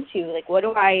even mean to? Like,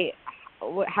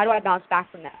 how do I bounce back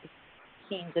from that? It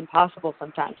seems impossible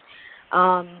sometimes.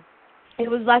 It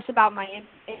was less about my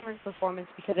in-ring performance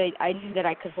because I knew that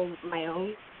I could hold my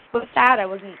own with that. I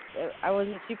wasn't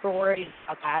super worried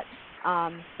about that.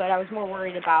 But I was more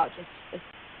worried about just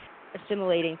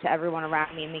assimilating to everyone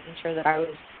around me and making sure that I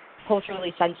was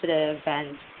culturally sensitive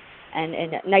and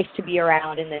nice to be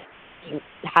around, and that you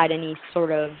had any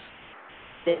sort of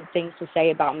things to say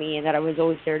about me, and that I was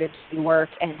always there to do work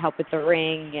and help with the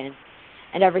ring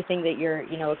and everything that you're,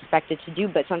 you know, expected to do.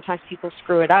 But sometimes people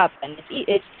screw it up, and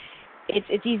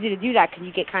it's easy to do that because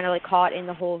you get kind of like caught in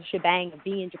the whole shebang of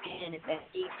being in Japan and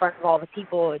being in front of all the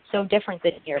people. It's so different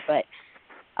than here, but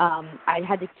I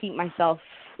had to keep myself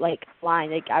like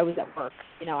aligned. Like I was at work,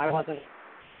 I wasn't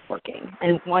working.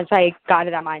 And once I got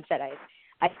to that mindset,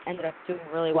 I ended up doing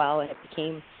really well, and it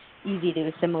became easy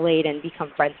to assimilate and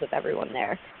become friends with everyone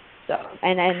there. So,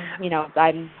 and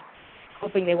I'm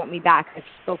hoping they want me back. I've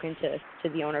spoken to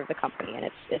the owner of the company, and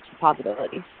it's a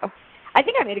possibility. So I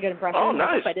think I made a good impression. Oh,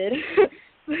 nice. I did.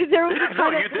 There was a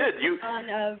ton you did.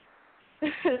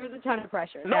 there was a ton of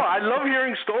pressure. No, I love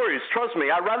hearing stories. Trust me.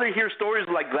 I'd rather hear stories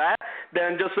like that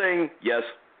than just saying yes,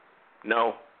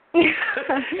 no.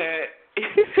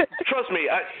 Trust me.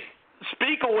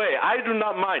 Speak away. I do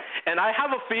not mind. And I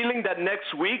have a feeling that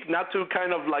next week, not to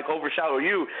kind of like overshadow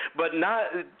you, but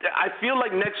I feel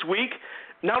like next week,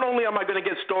 not only am I going to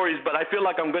get stories, but I feel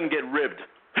like I'm going to get ribbed.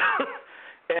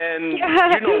 And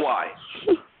you know why.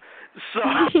 So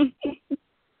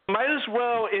might as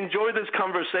well enjoy this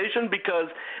conversation because,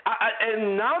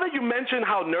 and now that you mentioned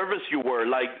how nervous you were,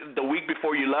 like the week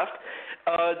before you left,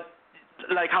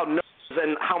 like how nervous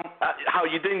and how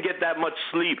you didn't get that much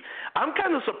sleep. I'm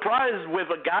kind of surprised with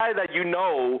a guy that you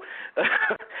know.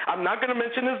 I'm not going to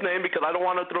mention his name because I don't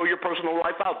want to throw your personal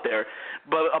life out there,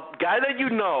 but a guy that you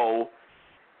know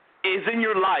is in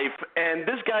your life, and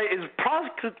this guy is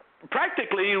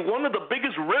practically one of the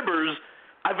biggest ribbers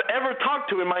I've ever talked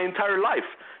to in my entire life.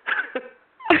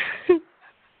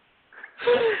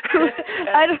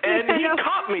 and he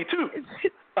caught me too.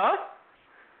 Huh?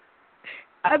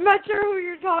 I'm not sure who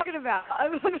you're talking about.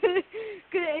 Is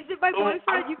it my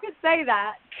boyfriend? You could say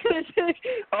that.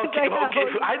 Okay.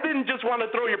 I didn't just want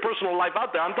to throw your personal life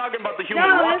out there. I'm talking about the human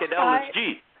rocket,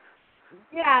 LSG.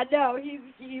 Yeah, no,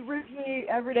 he ribs me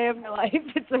every day of my life.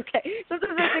 It's okay.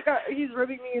 Sometimes I think he's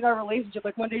ribbing me in our relationship.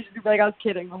 Like one day she'll be like, I was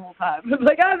kidding the whole time. I'm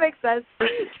like, it makes sense.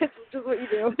 It's just what you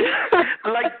do.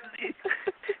 like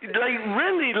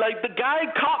really, like the guy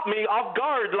caught me off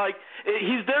guard. Like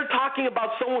he's there talking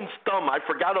about someone's thumb. I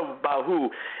forgot about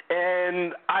who,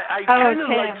 and I kind of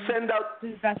like send out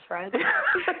his best friend.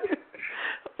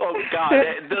 Oh, God,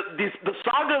 the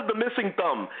saga of the missing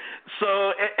thumb.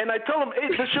 So, and I tell him, hey,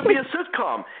 this should be a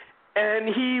sitcom.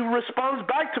 And he responds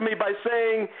back to me by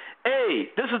saying, hey,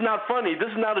 this is not funny. This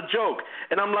is not a joke.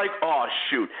 And I'm like, oh,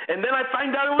 shoot. And then I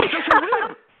find out it was just a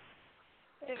rib.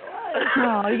 It was.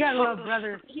 Oh, you got to love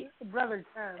brother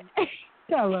term. You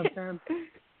got to love term.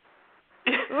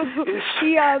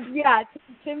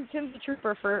 Tim's a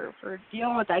trooper for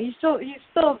dealing with that. He's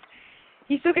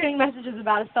still getting messages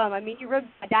about his thumb. I mean, he ribbed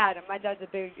my dad, and my dad's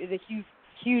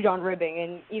huge on ribbing,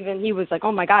 and even he was like,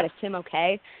 "Oh my God, is Tim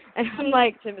okay?" And I'm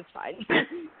like, "Tim is fine."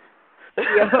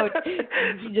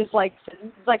 He just likes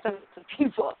some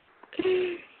people.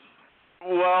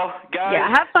 Well, guys, yeah,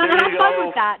 have fun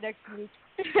with that next week.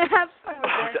 Have fun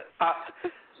with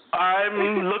it.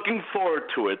 I'm looking forward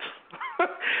to it.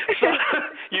 So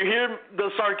you hear the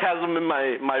sarcasm in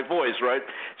my voice, right?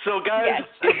 So, guys, yes.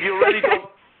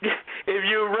 If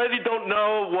you already don't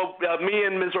know what me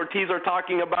and Ms. Ortiz are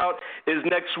talking about, is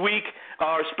next week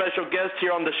our special guest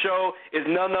here on the show is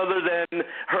none other than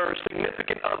her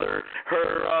significant other,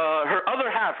 her other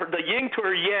half, the yin to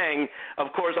her yang.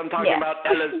 Of course, I'm talking about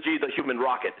LSG, the human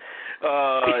rocket,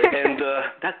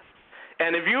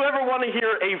 And if you ever want to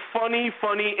hear a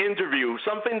funny interview,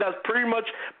 something that's pretty much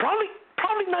probably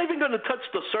not even going to touch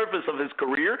the surface of his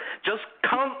career, just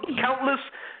countless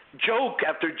joke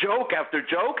after joke after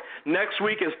joke, next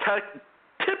week is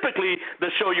typically the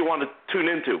show you want to tune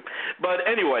into. But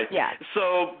anyway,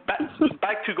 so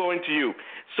back to going to you.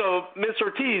 So, Ms.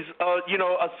 Ortiz,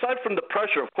 aside from the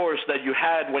pressure, of course, that you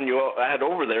had when you had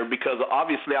over there, because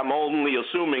obviously I'm only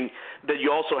assuming that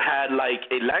you also had, like,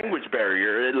 a language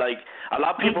barrier. Like, a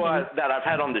lot of people that I've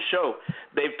had on the show,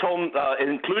 they've told,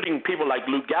 including people like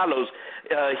Luke Gallows,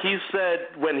 he said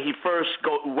when he first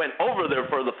went over there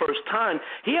for the first time,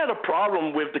 he had a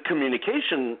problem with the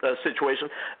communication situation,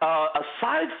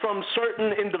 aside from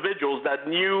certain individuals that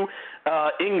knew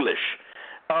English.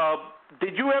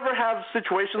 Did you ever have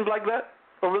situations like that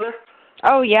over there?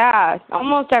 Oh, yeah,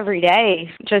 almost every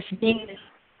day. Just being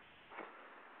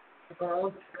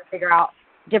girls to figure out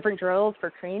different drills for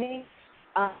training.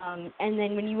 And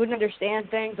then when you wouldn't understand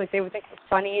things, like they would think it was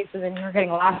funny, so then you were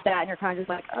getting laughed at, and you're kind of just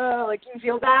like, oh, like you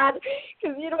feel bad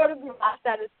because you don't want to be laughed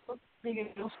at. It's supposed to be in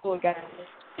middle school again.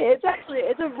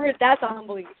 That's a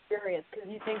humbling experience because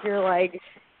you think you're like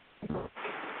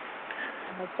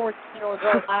a 14-year-old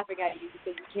girl laughing at you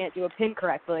because you can't do a pin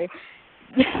correctly.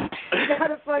 It's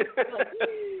kind of funny,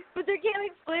 but they can't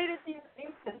explain it to you.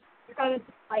 You kind of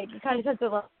have to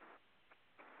like.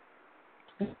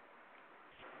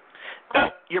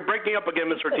 You're breaking up again,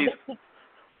 Ms. Ortiz.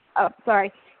 Oh,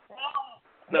 sorry.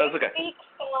 No, it's okay.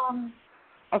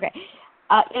 Okay.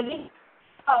 They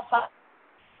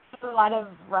a lot of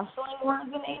wrestling words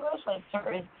in English, like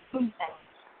certain moves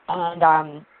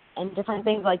and different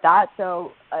things like that.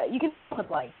 So you can look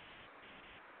like,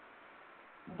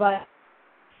 but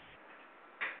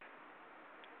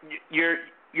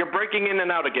you're breaking in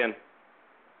and out again.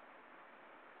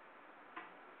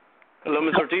 Hello,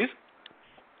 Ms. Ortiz?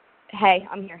 Hey,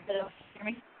 I'm here. Hello, can you hear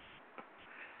me?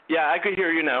 Yeah, I could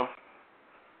hear you now.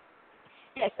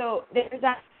 Yeah, so there's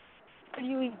that. What do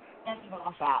you leave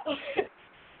off at?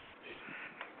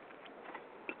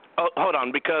 Oh, hold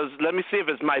on, because let me see if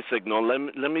it's my signal.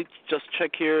 Let me just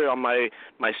check here on my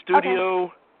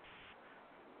studio.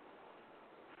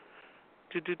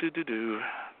 Okay.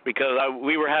 Because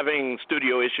we were having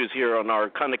studio issues here on our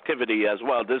connectivity as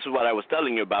well. This is what I was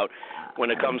telling you about when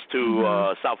it comes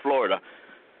to South Florida.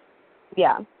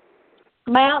 Yeah.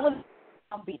 My aunt lives in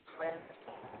Palm Beach, where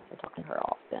I talk to her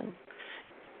often.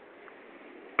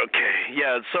 Okay,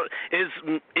 yeah. So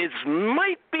it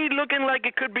might be looking like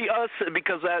it could be us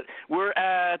because we're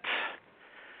at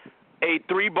a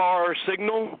 3-bar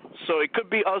signal, so it could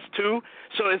be us too.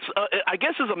 So it's I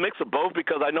guess it's a mix of both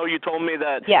because I know you told me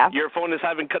that your phone is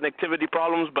having connectivity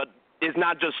problems, but it's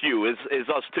not just you, it's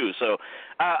us too. So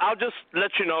I'll just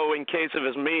let you know in case if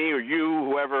it's me or you,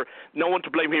 whoever. No one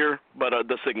to blame here, but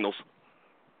the signals.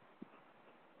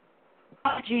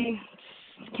 Oh, gee,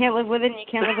 you can't live with it and you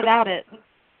can't live without it.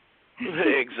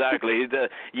 Exactly.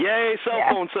 Yay, cell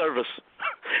phone service.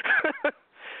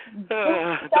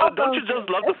 Don't you just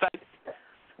love the fact?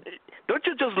 Don't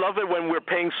you just love it when we're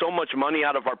paying so much money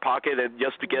out of our pocket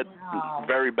just to get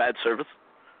very bad service?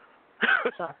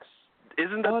 Sucks.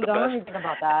 Isn't that the best? Don't even think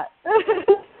about that.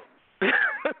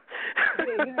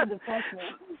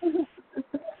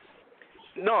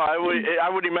 No, I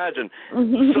would imagine.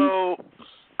 So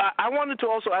I wanted to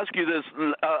also ask you this,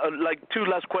 like 2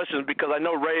 last questions, because I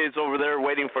know Ray is over there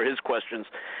waiting for his questions.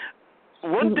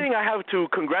 One thing I have to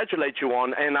congratulate you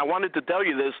on, and I wanted to tell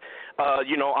you this,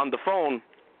 on the phone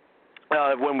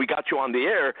when we got you on the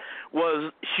air,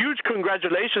 was huge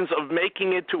congratulations of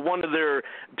making it to one of their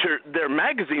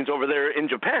magazines over there in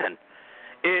Japan.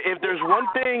 If there's one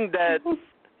thing that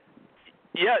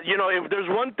if there's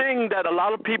one thing that a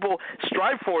lot of people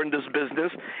strive for in this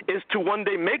business is to one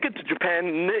day make it to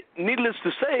Japan, needless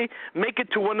to say, make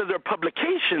it to one of their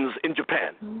publications in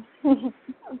Japan.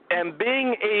 And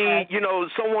being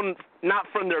someone not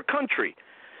from their country,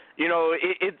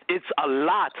 it's a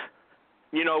lot,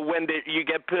 when you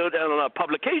get put on a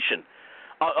publication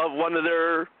of one of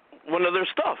their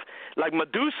stuff. Like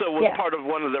Medusa was part of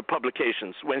one of their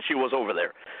publications when she was over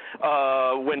there,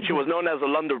 when she was known as the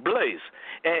London Blaze.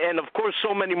 And of course,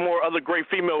 so many more other great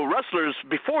female wrestlers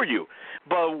before you.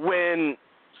 But when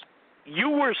you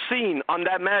were seen on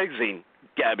that magazine,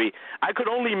 Gabby, I could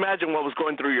only imagine what was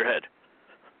going through your head.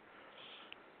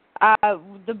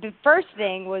 The first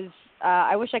thing was,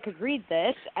 I wish I could read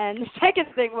this, and the second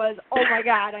thing was, oh my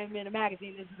God, I'm in a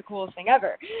magazine. This is the coolest thing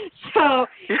ever. So,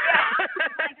 it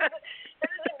was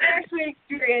a very sweet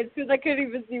experience because I couldn't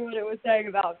even see what it was saying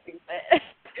about me,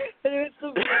 but it was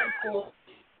still very cool.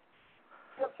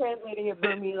 I was translating it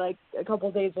for me like a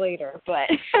couple days later, but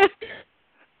it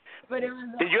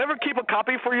was. Did you ever keep a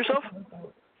copy for yourself?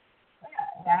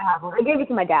 Yeah, I gave it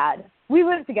to my dad. We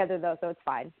live together, though, so it's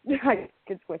fine.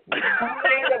 It's with me.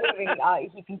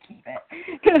 He can keep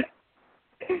it.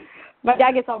 My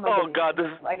dad gets all my Oh, God.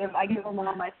 I give him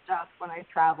all my stuff when I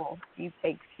travel. He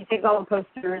takes all the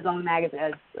posters, all the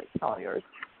magazines. It's all yours.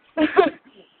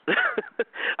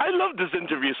 I love this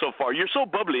interview so far. You're so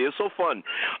bubbly. It's so fun.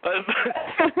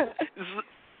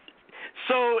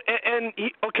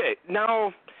 Okay,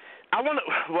 now I'm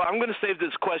going to save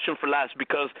this question for last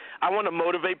because I want to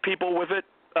motivate people with it.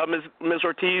 Ms.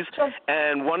 Ortiz, sure.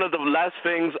 And one of the last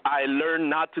things I learned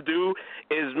not to do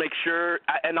is make sure,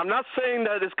 and I'm not saying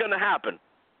that it's going to happen,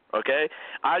 okay?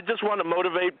 I just want to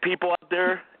motivate people out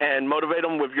there and motivate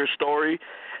them with your story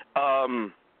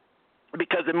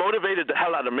because it motivated the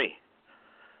hell out of me.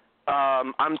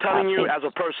 I'm telling you as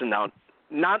a person now,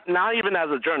 not even as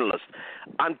a journalist.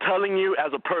 I'm telling you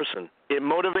as a person, it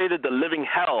motivated the living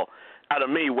hell out of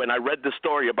me when I read this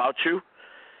story about you.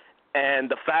 And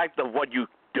the fact of what you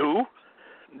do,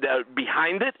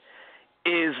 behind it,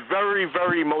 is very,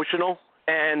 very emotional.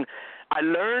 And I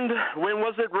learned, when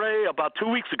was it, Ray? About 2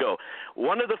 weeks ago.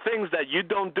 One of the things that you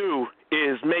don't do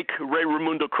is make Ray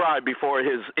Raimundo cry before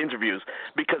his interviews,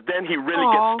 because then he really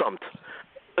gets stumped.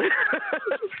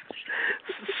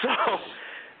 So,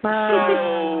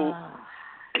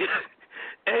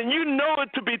 and you know it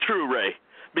to be true, Ray.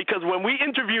 because when we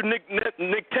interviewed Nick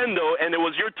Tendo and it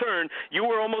was your turn, you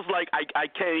were almost like, I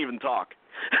can't even talk.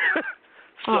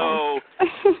 So,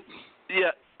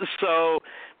 yeah, so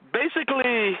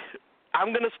basically,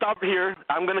 I'm going to stop here.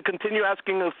 I'm going to continue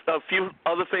asking a few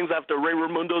other things after Ray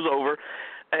Raimundo's over,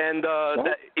 and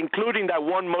including that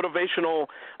one motivational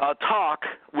talk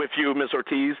with you, Ms.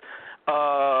 Ortiz,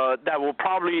 that will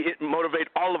probably motivate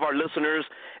all of our listeners,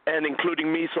 and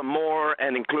including me some more,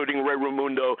 and including Ray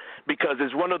Raimundo, because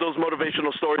it's one of those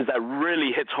motivational stories that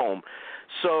really hits home.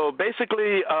 So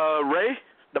basically, Ray,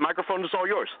 the microphone is all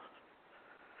yours.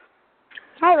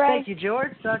 Hi, Ray. Thank you,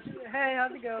 George. Hey,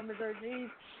 how's it going, Ms. Ortiz?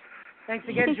 Thanks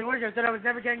again, George. I said I was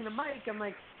never getting the mic. I'm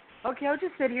like, okay, I'll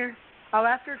just sit here. I'll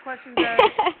ask her questions at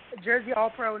Jersey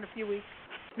All-Pro in a few weeks.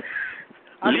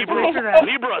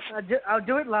 Libras. I'll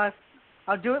do it live.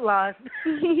 Oh,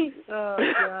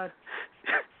 God.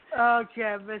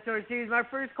 Okay, Ms. Ortiz, my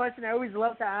first question I always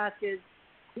love to ask is,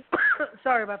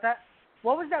 sorry about that,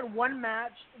 what was that one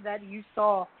match that you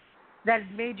saw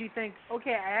that made you think,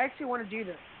 okay, I actually want to do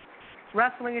this?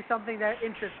 Wrestling is something that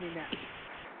interests me now.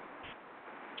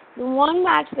 The one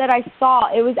match that I saw,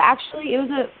 it was a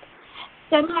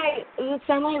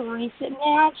semi-recent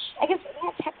match. I guess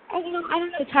I don't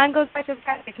know. Time goes by so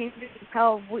fast. I can't even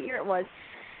tell what year it was.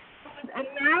 It was a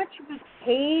match with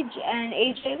Paige and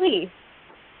AJ Lee.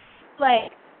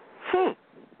 Like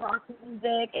rock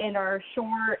music and are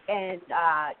short and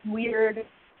weird,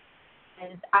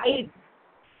 and I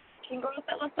can girls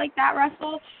that look like that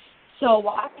wrestle. So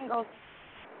watching girls,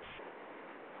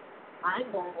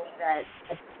 I'm going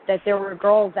that there were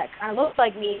girls that kind of looked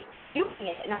like me doing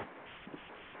it, and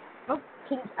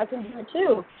I can do it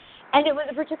too. And it was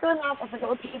a particular match. I forget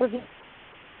what pay-per-view.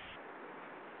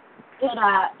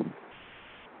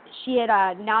 She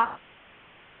had knocked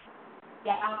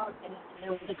out, and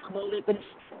there was a moment, but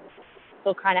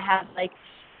still kind of had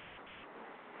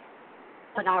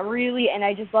but not really. And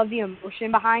I just love the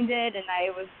emotion behind it, and I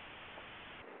was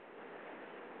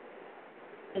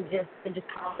just kind of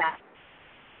that.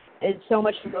 It's so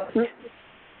much to go through.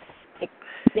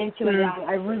 Into it.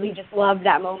 I really just loved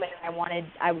that moment, and I wanted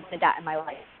that in my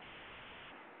life.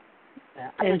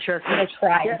 Interesting. I'm gonna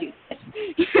try to do this.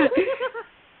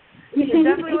 It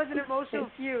definitely was an emotional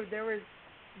feud. There was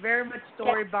very much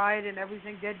story by it, and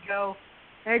everything did go.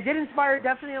 And it did inspire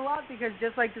definitely a lot, because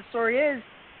just like the story is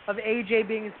of AJ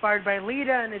being inspired by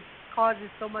Lita, and it causes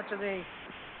so much of a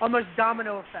almost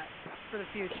domino effect for the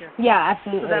future. Yeah,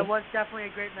 absolutely. So that was definitely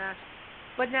a great match.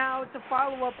 But now, to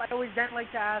follow up, I always then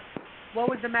like to ask, what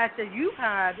was the match that you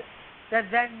had that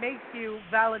then makes you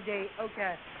validate,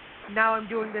 okay, now I'm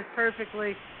doing this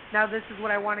perfectly, now this is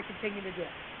what I want to continue to do?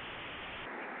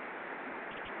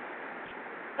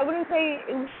 I wouldn't say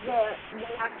it was the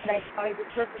match that I thought I did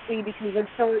perfectly, because there's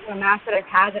so a match that I've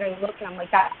had that I look and I'm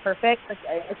like, that's perfect. Like,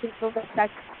 I think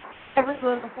that's every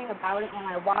little thing about it when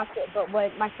I watched it. But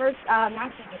when my first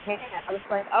match in Japan, I was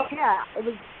like, okay, it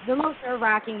was the most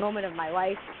nerve-wracking moment of my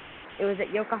life. It was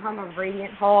at Yokohama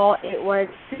Radiant Hall. It was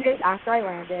 2 days after I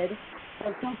landed. I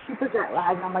was so super jet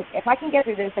lagged, and I'm like, if I can get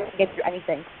through this, I can get through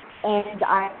anything. And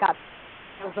I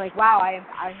was like, wow, I'm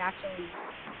actually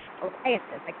okay at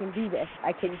this. I can do this.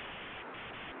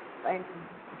 And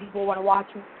people want to watch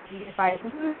me. If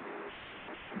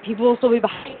people will still be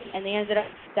behind me. And they ended up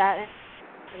that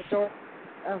the story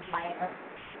of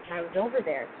when I was over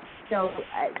there. So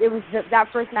it was that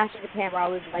first match in Japan where I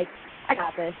was like, I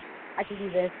got this. I can do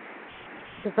this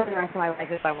for the rest of my life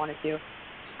if I wanted to.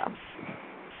 So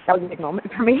that was a big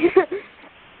moment for me.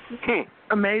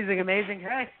 Amazing.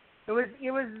 Hey, it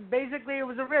was basically a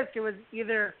risk. It was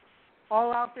either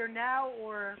all out there now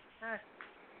or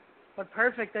but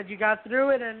perfect that you got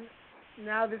through it, and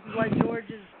now this is why George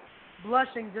is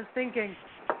blushing just thinking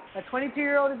a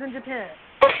 22-year-old is in Japan,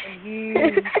 and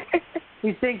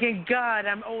he's thinking, God,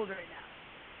 I'm old right now.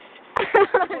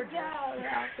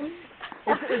 Yeah.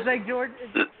 It's like George,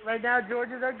 right now George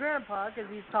is our grandpa because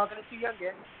he's talking to two young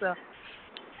kids. So.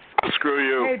 Screw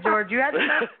you. Hey, George,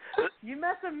 you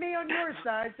mess with me on your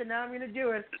side, so now I'm going to do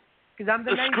it because I'm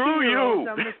the 19-year-old,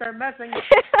 so I'm going to start messing.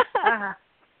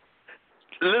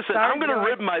 Listen, Sorry, I'm going to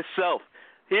George. rib myself.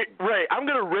 Here, Ray, I'm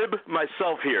going to rib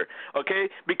myself here, okay?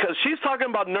 Because she's talking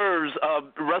about nerves of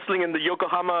wrestling in the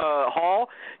Yokohama Hall.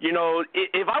 You know,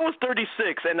 if I was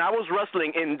 36 and I was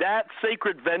wrestling in that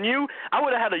sacred venue, I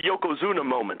would have had a Yokozuna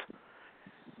moment.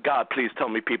 God, please tell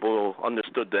me people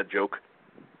understood that joke.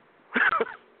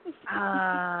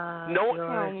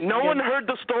 No one heard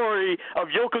the story of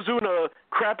Yokozuna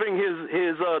crapping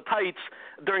his tights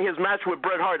during his match with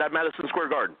Bret Hart at Madison Square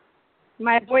Garden.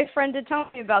 My boyfriend did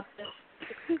tell me about this.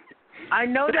 I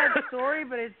know that story,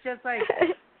 but it's just like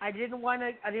I didn't want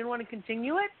to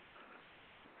continue it.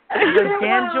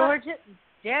 Damn, George.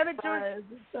 Damn it, George.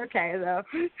 It's okay, though.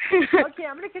 Okay,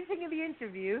 I'm going to continue the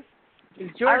interview.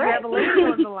 George, we have a lady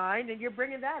on the line, and you're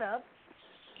bringing that up.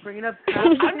 Bringing up.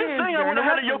 I'm just saying I would have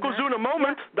had a Yokozuna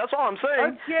moment. That's all I'm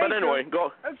saying. Okay, but anyway,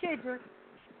 George. go. Okay, George.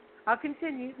 I'll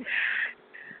continue.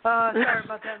 Sorry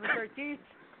about that, Mr. Ortiz.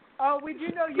 We do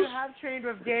know you have trained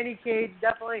with Danny Cage,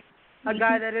 definitely a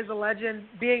guy that is a legend.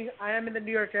 I am in the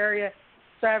New York area,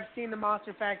 so I've seen the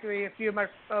Monster Factory. A few of my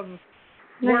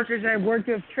workers that I've worked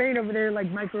with train over there, like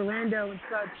Mike Orlando and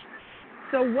such.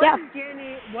 So what's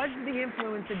the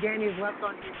influence that Danny has left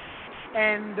on you,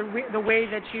 and the way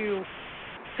that you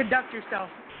conduct yourself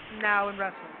now in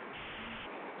wrestling?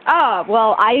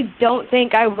 Well, I don't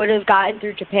think I would have gotten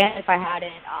through Japan if I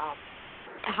hadn't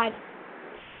had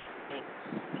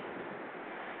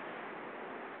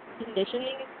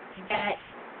conditioning that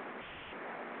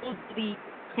will be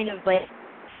kind of like.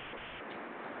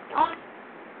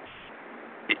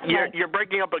 You're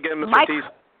breaking up again, Mr. Ortiz.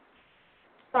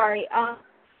 Sorry.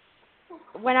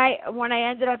 When I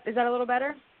ended up, is that a little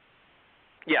better?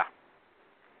 Yeah.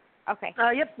 Okay.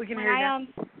 Yep, we can hear you.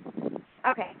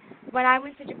 Okay. When I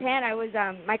went to Japan, I was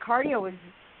my cardio was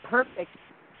perfect.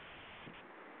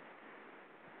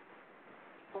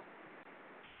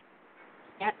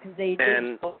 Yeah, because they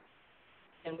do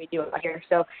and we do it here.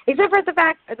 So except for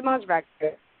the Monster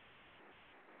Factory.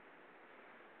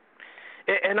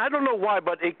 And I don't know why,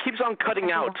 but it keeps on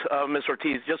cutting out, Ms.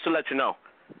 Ortiz, just to let you know.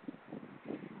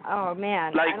 Oh,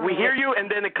 man. Like, we hear you, and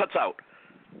then it cuts out.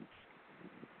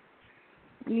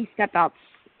 Let me step out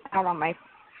on my...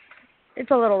 It's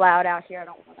a little loud out here. I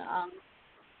don't want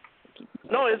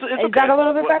to... No, it's okay. Is that a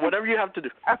little bit better? Whatever you have to do.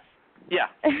 Yeah.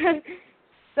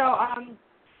 So,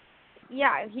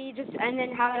 yeah, and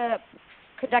then how to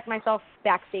conduct myself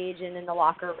backstage and in the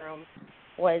locker room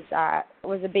was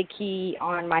a big key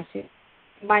on my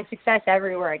success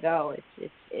everywhere I go.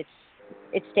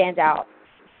 It stands out.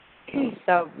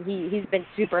 So he's been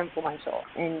super influential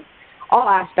in all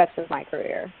aspects of my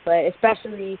career, but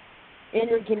especially in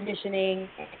conditioning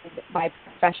and my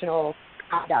professional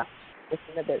conduct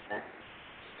within the business.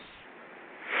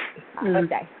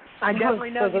 Okay. I definitely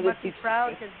know you must be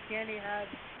proud because Danny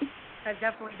has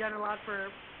definitely done a lot for,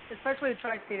 especially the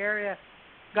tri-state area.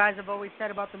 Guys have always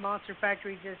said about the Monster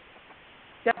Factory, just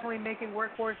definitely making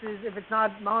workhorses. If it's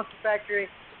not Monster Factory,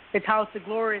 it's House of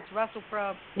Glory, it's Wrestle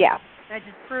Pro. Yeah. That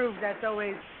just proves that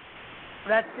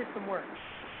system works.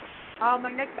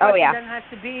 My next question then has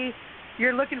to be,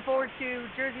 you're looking forward to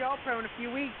Jersey All Pro in a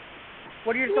few weeks.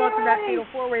 What are your thoughts on that fatal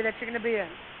four-way that you're going to be in?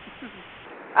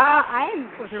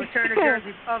 With the return of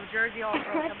Jersey All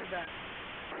Pro coming back.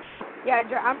 Yeah,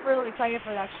 I'm really excited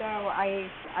for that show. I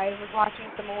was watching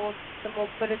some old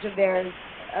footage of theirs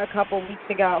a couple weeks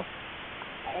ago,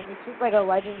 and it's just like a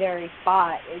legendary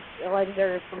spot. It's a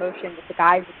legendary promotion with the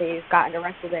guys that they've gotten to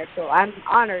wrestle there. So I'm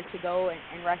honored to go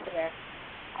and wrestle there.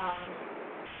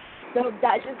 So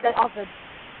that's also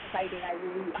exciting. I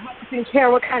didn't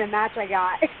care what kind of match I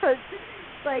got. It was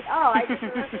like, I just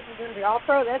wrestled for Jersey All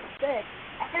Pro. That's sick.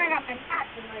 And then I got my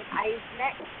match, and I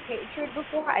met Patriot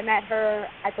before. I met her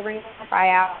at the Ring of Honor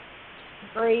tryout.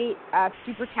 Great,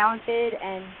 super talented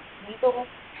and lethal.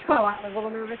 So I was a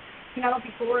little nervous. Penelope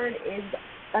Ford is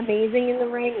amazing in the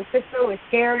ring. Lufisto is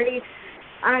scary.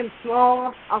 I'm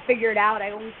small. I'll figure it out.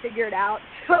 I always figure it out.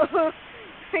 So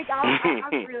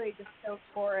I'm really just stoked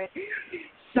for it.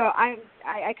 So I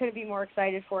couldn't be more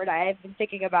excited for it. I've been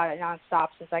thinking about it nonstop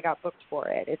since I got booked for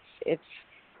it. It's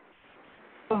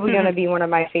probably going to be one of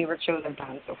my favorite shows I've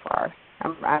done so far.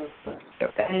 I'm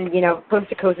stoked. And, Coast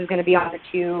to Coast is going to be on it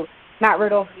too. Matt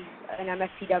Riddle, he's an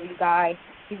MSPW guy.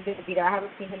 He's going to be there. I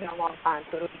haven't seen him in a long time,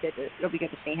 so it'll be good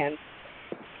to see him.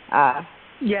 That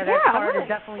card is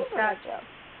definitely stacked.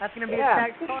 That's going to be a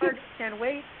stacked card. Can't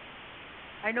wait.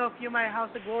 I know a few of my House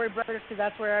of Glory brothers, because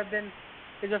that's where I've been,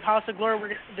 is with House of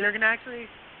Glory. They're going to actually,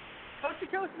 Coast to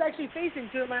Coast is actually facing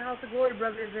two of my House of Glory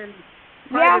brothers in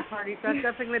private parties, so that's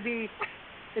definitely going to be,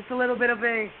 it's a little bit of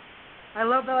I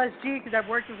love LSG because I've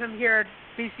worked with him here at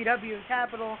BCW and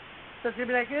Capital, so it's going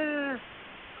to be like, who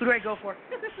do I go for?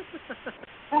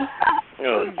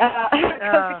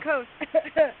 Coast to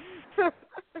Coast.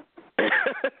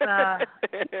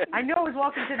 I know I was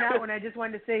walking to that one. I just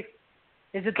wanted to say,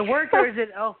 is it the work or is it?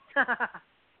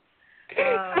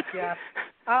 Yeah.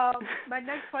 My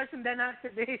next question then has to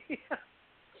be.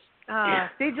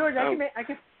 See, George,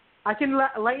 I can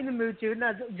lighten the mood too.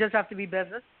 Not just have to be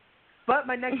business. But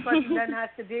my next question then has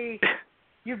to be: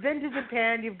 you've been to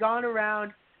Japan, you've gone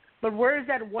around, but where is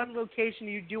that one location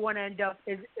you do want to end up?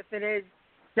 If it is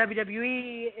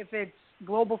WWE, if it's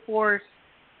Global Force,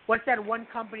 what's that one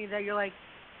company that you're like,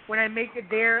 when I make it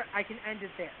there, I can end it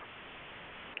there?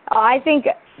 I think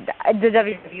the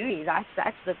WWE.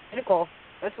 That's the pinnacle.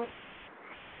 That's what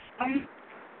a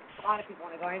lot of people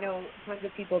want to go. I know tons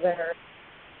of people that are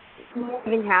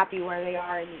living happy where they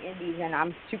are in the indies, and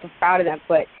I'm super proud of them.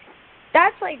 But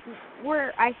that's like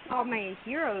where I saw my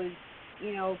heroes,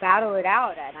 battle it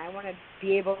out, and I want to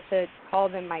be able to call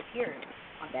them my peers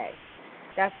one day.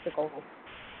 That's the goal.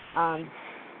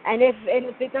 And if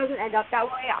it doesn't end up that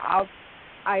way,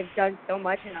 I've done so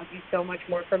much, and I'll do so much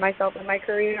more for myself in my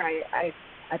career. I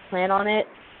plan on it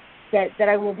that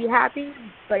I will be happy.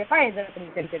 But if I ended up in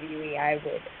the WWE, I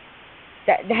would.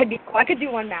 That'd be cool. I could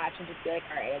do one match and just be like,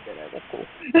 all right, I did it. That's cool.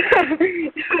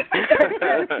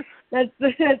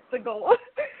 that's the goal.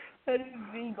 That is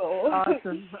the goal.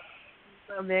 Awesome.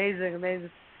 Amazing.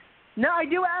 No, I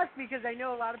do ask because I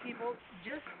know a lot of people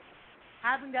just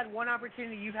having that one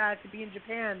opportunity you had to be in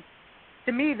Japan.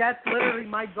 To me, that's literally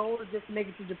my goal is just to make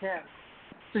it to Japan.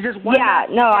 So just one match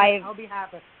I'll be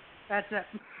happy. That's it.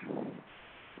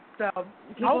 So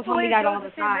people tell me that all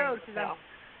the time.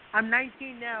 I'm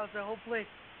 19 now, so hopefully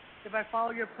if I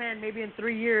follow your plan, maybe in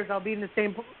 3 years I'll be in the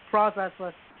same process.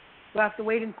 We'll have to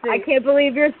wait and see. I can't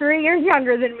believe you're 3 years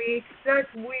younger than me.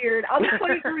 That's weird. I'll be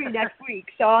 23 next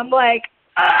week, so I'm like,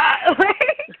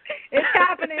 it's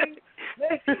happening.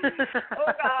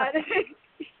 Oh, God.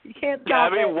 You can't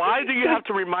stop Gabby, it. why do you have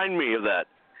to remind me of that?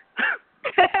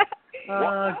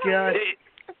 Oh, God.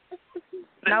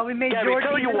 Now we made Gabby, George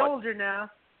even older now.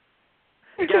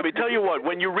 Gabby, tell you what,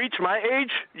 when you reach my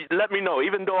age, let me know.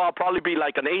 Even though I'll probably be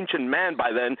like an ancient man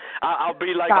by then, I'll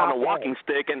be like on a walking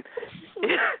stick, and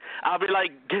I'll be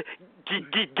like,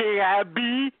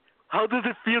 Gabby, how does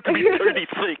it feel to be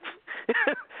 36?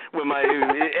 With my,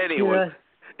 anyway.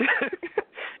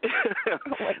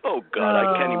 Oh, God,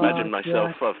 I can't imagine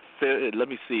myself. Let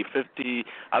me see, 50.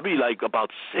 I'll be like about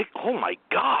 6. Oh, my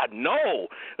God, no.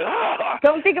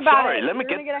 Don't think about it. You're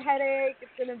going to get a headache.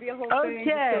 It's going to be a whole thing.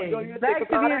 Okay,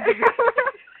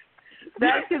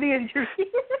 back to the interview.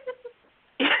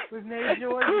 We've made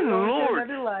George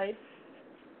another light.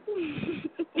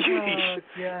 Oh,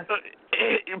 God.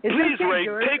 Please, okay, Ray,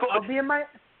 George. take I'll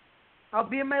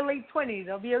be in my late 20s.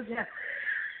 I'll be okay.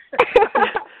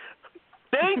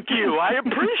 Thank you. I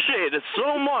appreciate it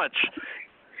so much.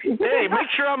 Hey, make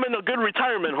sure I'm in a good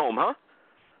retirement home, huh?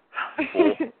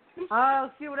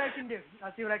 I'll see what I can do.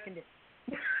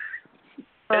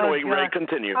 Anyway, Ray,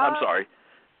 continue. I'm sorry.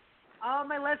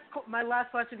 My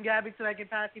last question, Gabby, so I can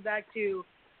pass you back to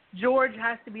George,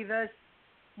 has to be this.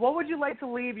 What would you like to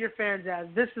leave your fans as?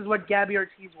 This is what Gabby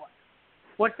Ortiz was.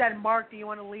 What's that mark that you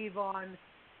want to leave on?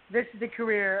 This is the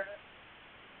career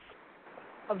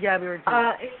of Gabby Ortiz.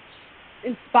 It's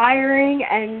inspiring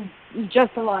and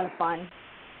just a lot of fun.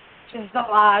 Just a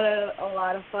lot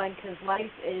of fun because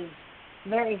life is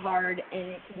very hard and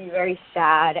it can be very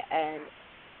sad and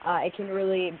it can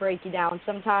really break you down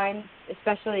sometimes,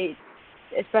 especially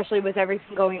with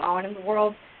everything going on in the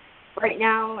world right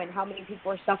now and how many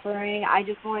people are suffering. I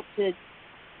just want to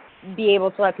be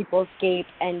able to let people escape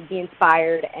and be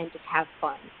inspired and just have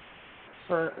fun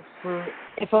for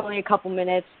if only a couple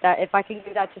minutes. That if I can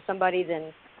do that to somebody,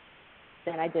 then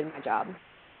I did my job.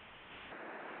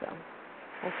 So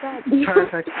that's that.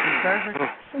 Perfect.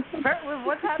 With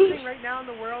what's happening right now in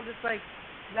the world, it's like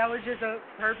that was just a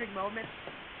perfect moment.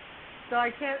 So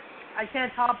I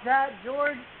can't top that.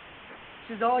 George,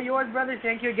 this is all yours, brother.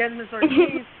 Thank you again, Ms.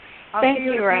 Ortiz. I'll Thank see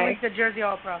you you, Ray. at Jersey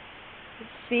All Pro.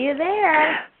 See you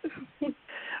there.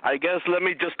 I guess let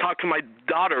me just talk to my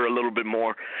daughter a little bit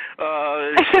more.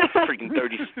 She's freaking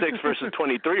 36 versus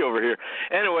 23 over here.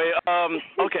 Anyway,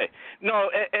 okay. No,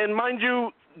 and mind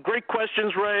you, great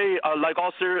questions, Ray. Like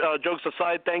all jokes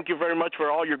aside, thank you very much for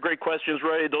all your great questions,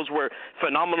 Ray. Those were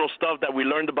phenomenal stuff that we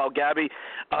learned about Gabby.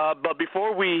 But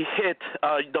before we hit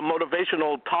the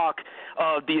motivational talk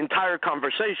of the entire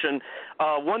conversation,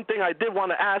 one thing I did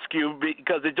want to ask you,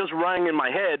 because it just rang in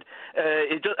my head,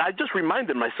 I just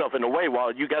reminded myself in a way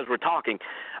while you guys were talking.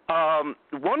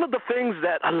 One of the things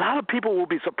that a lot of people will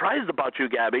be surprised about you,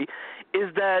 Gabby,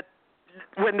 is that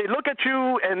when they look at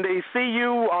you and they see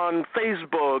you on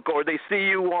Facebook or they see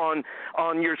you on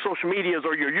your social medias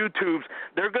or your YouTubes,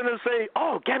 they're going to say,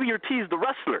 oh, Gabby Ortiz, the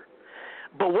wrestler.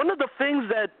 But one of the things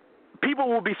that people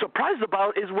will be surprised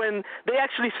about is when they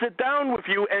actually sit down with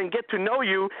you and get to know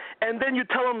you, and then you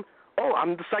tell them, oh,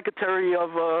 I'm the secretary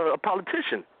of a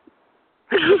politician.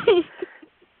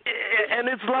 And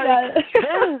it's like,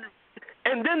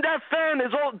 then that fan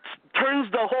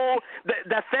turns the whole,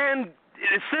 that fan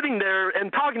is sitting there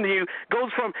and talking to you,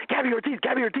 goes from Gabby Ortiz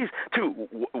to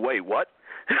wait, what?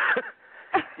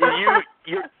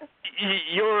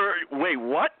 wait,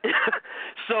 what?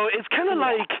 So it's kind of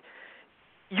like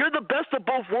you're the best of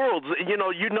both worlds. You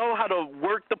know how to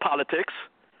work the politics.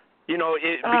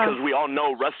 Because we all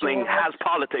know wrestling has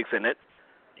politics in it.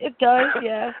 It does,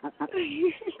 yeah.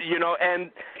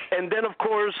 And then of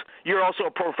course you're also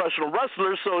a professional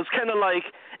wrestler, so it's kind of like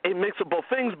a mix of both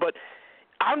things. But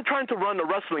I'm trying to run a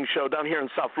wrestling show down here in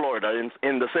South Florida,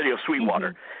 in the city of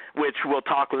Sweetwater, which we'll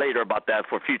talk later about that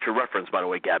for future reference, by the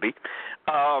way, Gabby.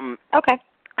 Okay.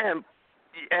 And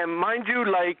mind you,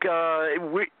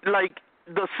 the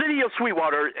city of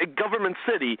Sweetwater, a government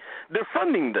city, they're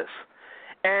funding this.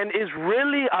 And it's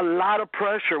really a lot of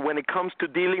pressure when it comes to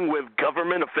dealing with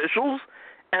government officials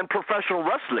and professional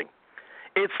wrestling.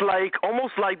 It's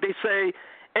almost like they say,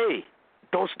 hey,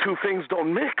 those two things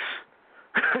don't mix.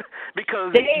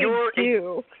 Because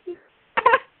do.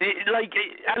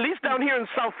 At least down here in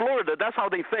South Florida, that's how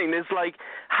they think. It's like,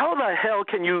 how the hell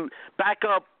can you back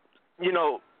up,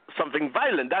 something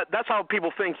violent? That's how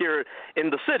people think here in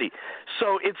the city.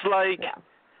 So it's like... Yeah.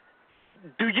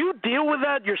 Do you deal with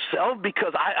that yourself?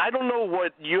 Because I don't know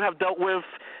what you have dealt with,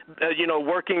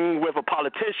 working with a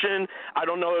politician. I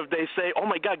don't know if they say, oh,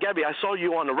 my God, Gabby, I saw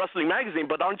you on a wrestling magazine,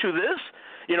 but aren't you this?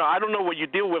 I don't know what you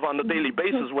deal with on a daily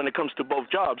basis when it comes to both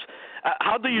jobs.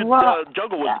 How do you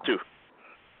juggle with the two?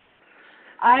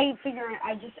 I figure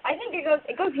I think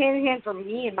it goes hand in hand for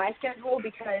me and my schedule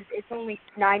because it's only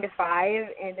 9 to 5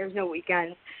 and there's no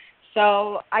weekends.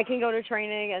 So I can go to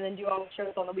training and then do all the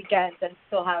shows on the weekends and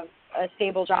still have a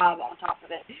stable job on top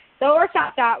of it. So it works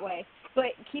out that way.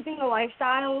 But keeping the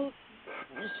lifestyle,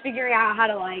 just figuring out how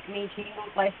to maintain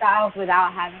those lifestyles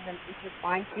without having them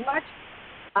intertwine too much,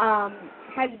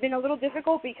 has been a little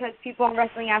difficult because people in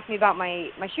wrestling ask me about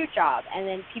my shoot job, and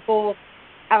then people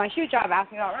at my shoot job ask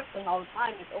me about wrestling all the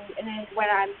time. And then when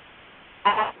I'm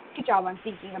at my shoot job, I'm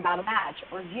thinking about a match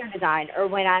or gear design, or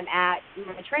when I'm at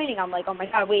my training, I'm like, oh my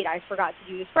God, wait, I forgot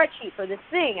to do the spreadsheet for this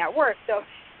thing at work. So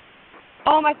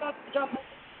all my thoughts jump.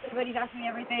 Everybody's asking me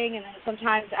everything, and then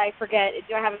sometimes I forget.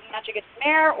 Do I have a match against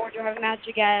Mare, or do I have a match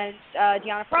against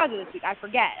Deonna Purrazzo this week? I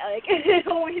forget. It's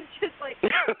always just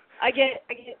I get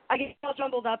all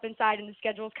jumbled up inside, and the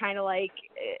schedule's kind of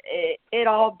it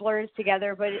all blurs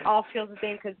together, but it all feels the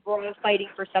same because we're all fighting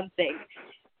for something.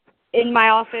 In my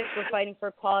office, we're fighting for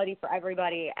equality for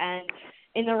everybody, and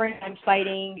in the ring, I'm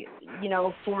fighting,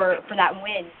 for that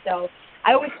win. So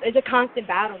it's a constant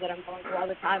battle that I'm going through all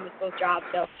the time with both jobs.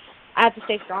 So I have to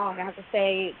stay strong. I have to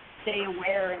stay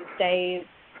aware and stay,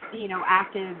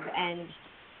 active and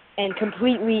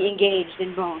completely engaged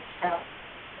in both. So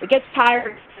it gets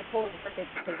tired. I totally worth it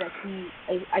because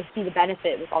I see the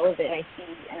benefit with all of it. I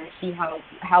see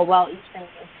how well each thing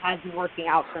has been working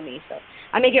out for me. So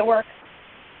I make it work.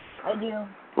 I do.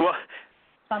 Well,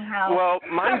 somehow. Well,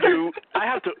 mind you, I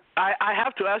have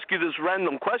to ask you this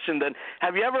random question. Then,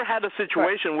 have you ever had a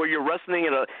situation where you're wrestling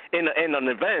in an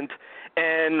event,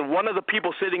 and one of the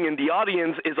people sitting in the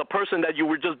audience is a person that you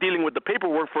were just dealing with the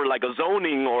paperwork for, like a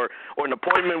zoning or an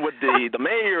appointment with the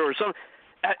mayor or something?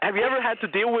 Have you ever had to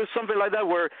deal with something like that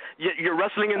where you're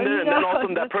wrestling in there, and then all of a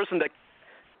sudden that person that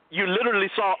you literally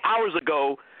saw hours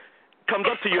ago comes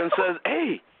up to you and says,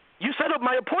 "Hey, you set up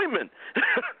my appointment."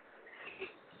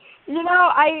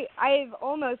 I've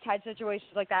almost had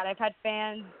situations like that. I've had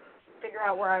fans figure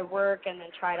out where I work and then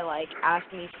try to, ask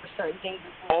me for certain things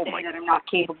that I'm not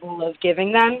capable of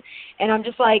giving them. And I'm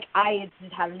just like, I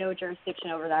just have no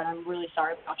jurisdiction over that. I'm really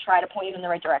sorry, but I'll try to point you in the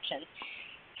right direction.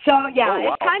 So, yeah,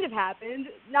 It kind of happened.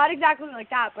 Not exactly like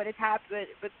that, but it's happened,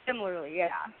 but similarly, yeah.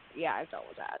 Yeah, I've dealt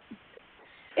with that.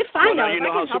 It's fine, well, though. Now you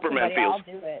know how Superman feels.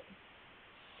 I'll do it.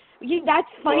 Yeah, that's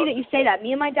funny that you say that.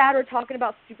 Me and my dad were talking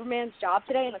about Superman's job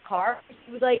today in the car.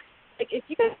 He was like if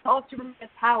you could solve Superman's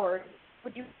powers,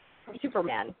 would you be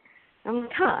Superman? I'm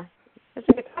like, that's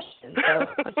a good question. So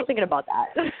I'm still thinking about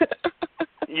that.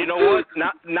 You know what?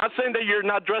 Not saying that you're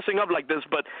not dressing up like this,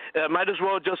 but might as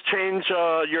well just change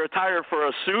your attire for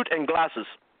a suit and glasses.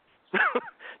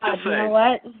 Just you know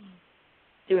what?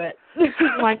 Do it.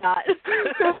 Why not?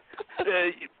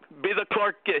 Be the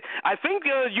Clark. I think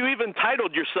you even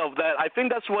titled yourself that. I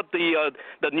think that's what the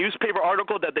newspaper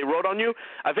article that they wrote on you.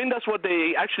 I think that's what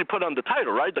they actually put on the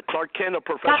title, right? The Clark Kent of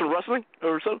professional wrestling,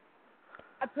 or so.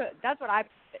 That's what I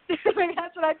put.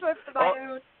 That's what I put for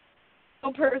my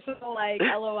own personal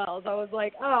LOLs. I was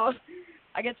like, oh,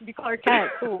 I get to be Clark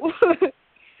Kent. Cool.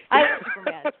 I love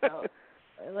Superman, so.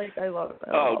 I love it.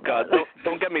 Oh God!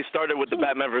 Don't get me started with the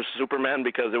Batman vs Superman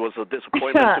because it was a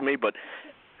disappointment to me. But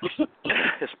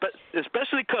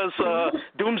especially because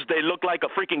Doomsday looked like a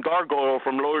freaking gargoyle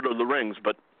from Lord of the Rings.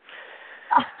 But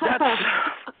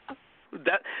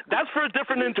That's for a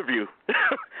different interview.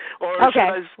 Or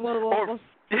okay.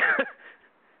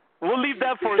 We'll leave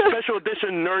that for a special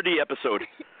edition nerdy episode.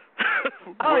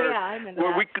 I'm into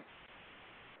that.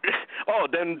 Oh,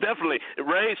 then definitely.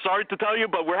 Ray, sorry to tell you,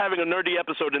 but we're having a nerdy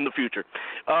episode in the future.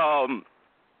 And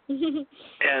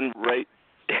Ray,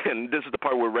 and this is the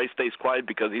part where Ray stays quiet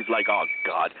because he's like, oh,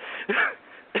 God.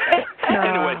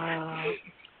 Anyway.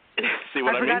 See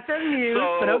what I mean? I forgot to mute,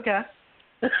 but okay.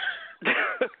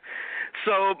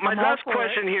 So my last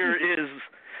question here is,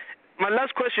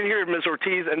 Ms.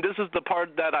 Ortiz, and this is the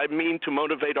part that I mean to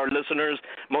motivate our listeners,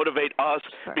 motivate us,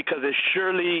 because it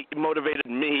surely motivated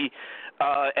me.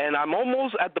 And I'm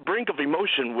almost at the brink of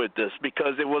emotion with this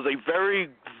because it was a very,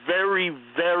 very,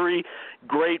 very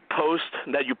great post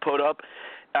that you put up.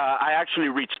 I actually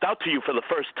reached out to you for the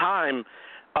first time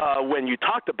when you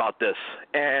talked about this.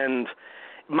 And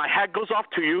my hat goes off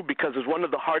to you because it's one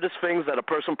of the hardest things that a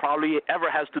person probably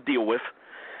ever has to deal with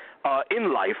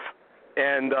in life.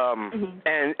 And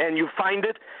and you find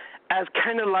it as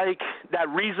kind of like that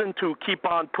reason to keep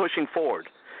on pushing forward.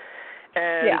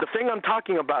 And the thing I'm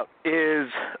talking about is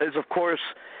of course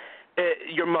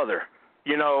your mother,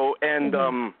 and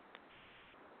and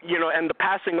the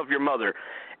passing of your mother,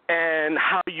 and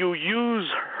how you use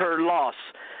her loss,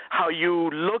 how you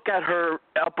look at her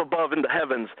up above in the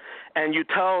heavens, and you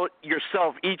tell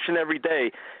yourself each and every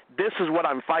day, this is what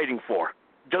I'm fighting for.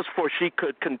 Just for she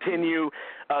could continue,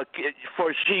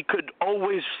 for she could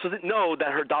always know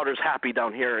that her daughter's happy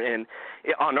down here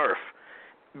on Earth,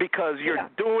 because you're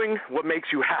doing what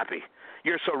makes you happy.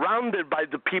 You're surrounded by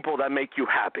the people that make you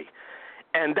happy,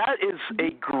 and that is a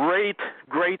great,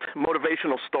 great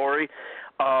motivational story.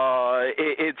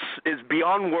 It's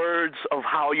beyond words of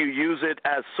how you use it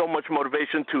as so much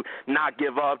motivation to not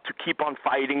give up, to keep on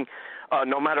fighting.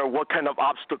 No matter what kind of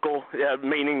obstacle,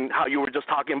 meaning how you were just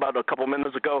talking about a couple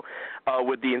minutes ago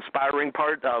with the inspiring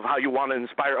part of how you want to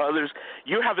inspire others.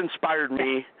 You have inspired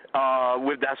me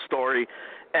with that story,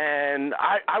 and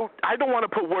I don't want to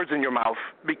put words in your mouth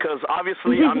because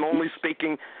obviously I'm only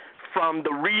speaking from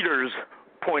the reader's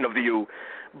point of view,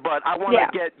 but I want to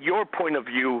get your point of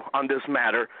view on this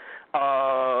matter.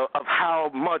 Of how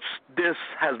much this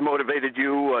has motivated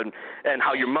you and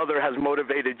how your mother has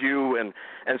motivated you and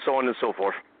so on and so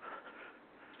forth.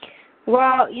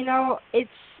 Well, it's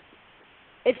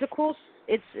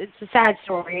a sad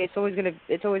story. It's always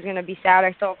gonna be sad.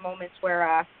 I still have moments where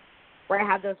I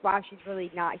have those wow, she's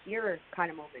really not here kind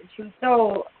of moments. She was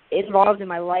so involved in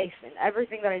my life and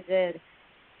everything that I did.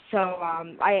 So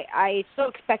I still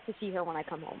expect to see her when I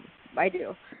come home. I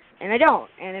do. And I don't,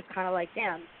 and it's kind of like,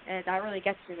 damn, and that really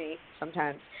gets to me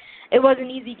sometimes. It wasn't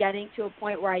easy getting to a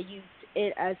point where I used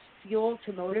it as fuel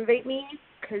to motivate me,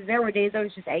 because there were days I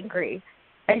was just angry.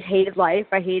 I just hated life.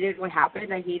 I hated what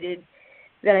happened. I hated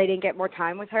that I didn't get more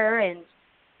time with her, and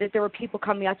that there were people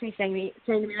coming up to me saying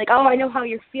to me, like, oh, I know how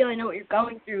you're feeling, I know what you're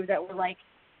going through, that were like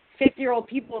 50-year-old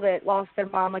people that lost their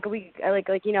mom,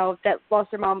 that lost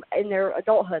their mom in their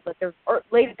adulthood, or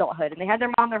late adulthood, and they had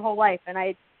their mom their whole life, and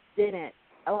I didn't.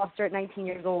 I lost her at 19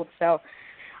 years old, so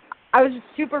I was just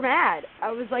super mad.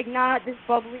 I was like not this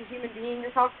bubbly human being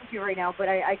you're talking to right now, but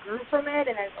I grew from it,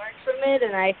 and I learned from it,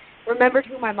 and I remembered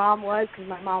who my mom was, because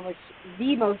my mom was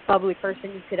the most bubbly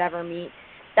person you could ever meet.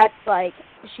 That's like,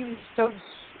 she was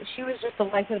just the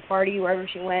life of the party wherever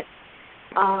she went.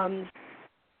 And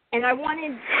I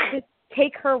wanted to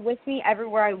take her with me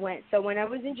everywhere I went. So when I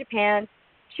was in Japan,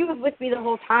 she was with me the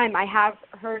whole time. I have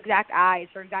her exact eyes,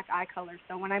 her exact eye color.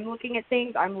 So when I'm looking at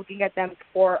things, I'm looking at them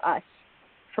for us,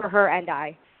 for her and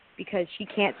I, because she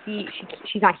can't see,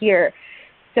 she's not here.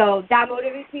 So that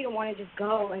motivates me to want to just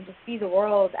go and just see the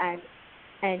world and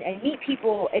meet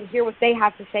people and hear what they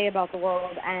have to say about the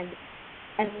world and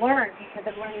learn, because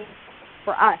I'm learning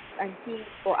for us. I'm seeing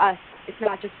for us. It's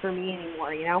not just for me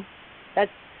anymore,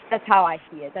 That's how I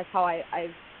see it. That's how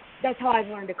I've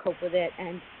learned to cope with it,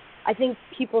 and I think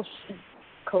people should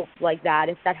cope like that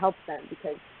if that helps them,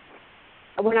 because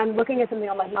when I'm looking at something,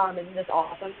 I'm like, Mom, isn't this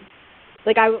awesome?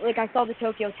 Like I saw the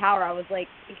Tokyo Tower, I was like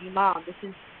thinking, Mom, this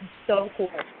is so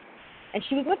cool. And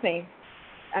she was with me,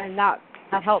 and that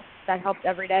helped. That helped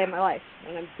every day of my life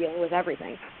when I'm dealing with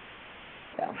everything.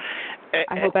 So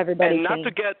I hope everybody and not can.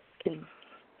 To get,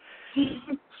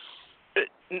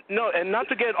 No, and not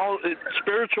to get all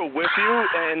spiritual with you,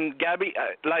 and Gabby,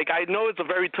 I know it's a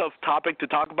very tough topic to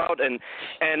talk about, and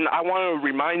I want to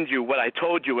remind you what I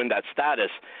told you in that status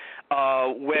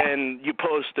when you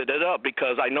posted it up,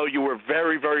 because I know you were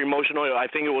very, very emotional. I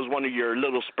think it was one of your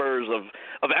little spurs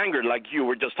of anger, like you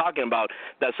were just talking about,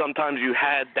 that sometimes you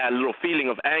had that little feeling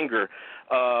of anger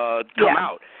come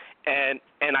out. And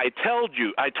I told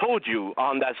you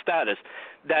on that status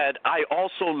that I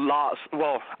also lost.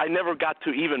 Well, I never got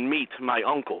to even meet my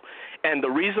uncle, and the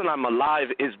reason I'm alive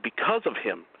is because of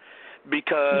him.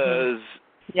 Because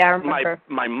yeah, I remember.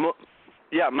 my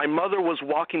mother was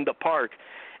walking the park,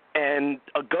 and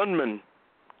a gunman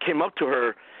came up to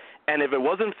her, and if it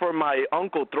wasn't for my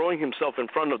uncle throwing himself in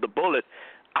front of the bullet,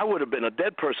 I would have been a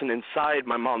dead person inside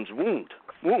my mom's womb.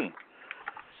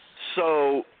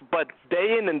 So, but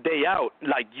day in and day out,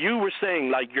 like you were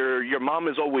saying, like your mom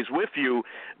is always with you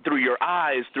through your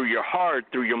eyes, through your heart,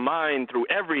 through your mind, through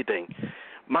everything.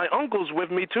 My uncle's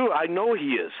with me too. I know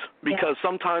he is, because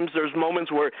sometimes there's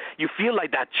moments where you feel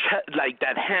like that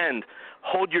that hand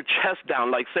hold your chest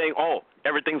down, like saying, "Oh,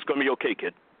 everything's gonna be okay,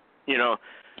 kid. You know,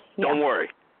 don't worry."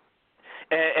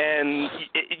 And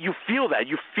you feel that.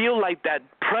 You feel like that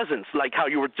presence, like how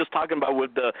you were just talking about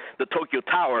with the Tokyo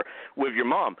Tower with your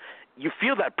mom. You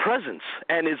feel that presence,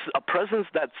 and it's a presence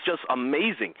that's just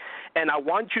amazing. And I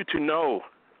want you to know,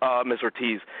 Ms.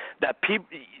 Ortiz, that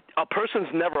a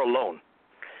person's never alone.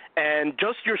 And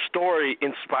just your story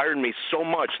inspired me so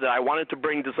much that I wanted to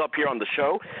bring this up here on the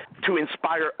show to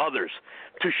inspire others,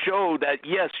 to show that,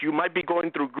 yes, you might be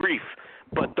going through grief,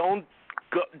 but don't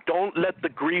let the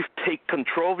grief take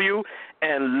control of you,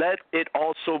 and let it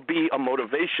also be a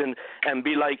motivation and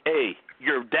be like, hey,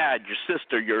 your dad, your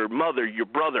sister, your mother, your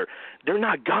brother, they're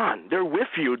not gone. They're with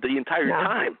you the entire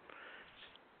time.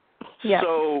 Yeah.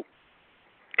 So,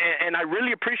 and I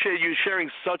really appreciate you sharing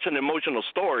such an emotional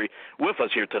story with us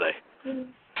here today.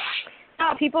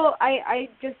 No, people, I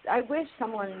wish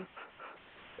someone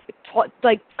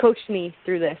coached me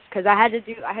through this, because I had to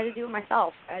do it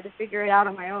myself. I had to figure it out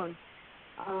on my own.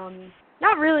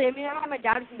 Not really. I mean, I don't have my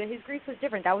dad with me, but his grief was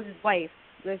different. That was his wife.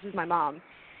 This is my mom.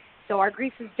 So our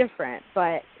grief is different,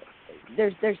 but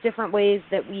there's different ways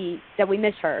that we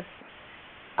miss her.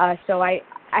 So I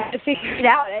had to figure it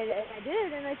out, and I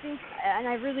did, and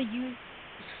I really used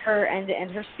her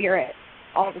and her spirit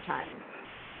all the time.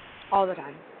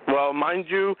 Well, mind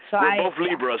you, we're both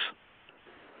Libras.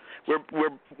 We're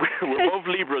both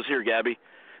Libras here, Gabby.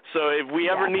 So if we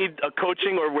ever need a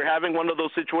coaching, or we're having one of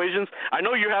those situations, I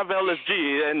know you have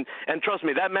LSG, and trust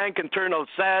me, that man can turn a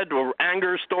sad or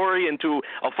anger story into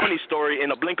a funny story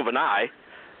in a blink of an eye.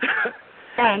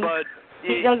 But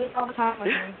he does it all the time with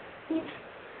me.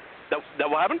 That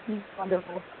what happened? He's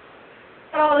wonderful.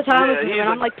 All the time with me, and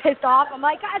I'm like pissed off. I'm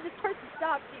like, God, this person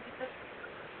sucks.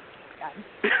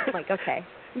 I'm like, okay,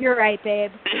 you're right,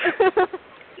 babe.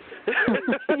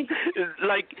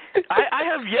 Like I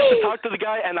have yet to talk to the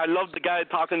guy, and I love the guy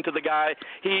talking to the guy.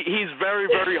 He's very,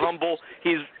 very humble.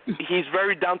 He's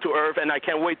very down to earth, and I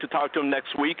can't wait to talk to him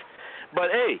next week.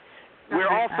 But hey, we're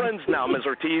all friends now, Ms.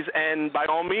 Ortiz, and by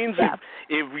all means,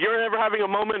 if you're ever having a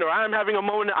moment or I'm having a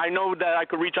moment, I know that I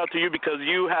could reach out to you, because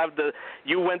you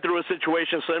went through a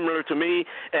situation similar to me,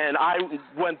 and I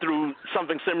went through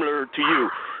something similar to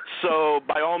you. So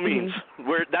by all means,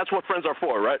 that's what friends are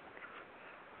for, right?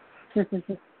 So,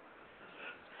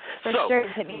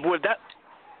 with that,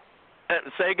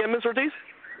 say again, Ms. Ortiz?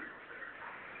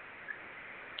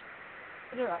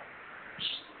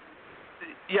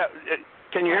 Yeah,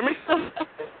 can you hear me?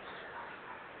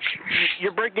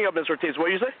 You're breaking up, Ms. Ortiz. What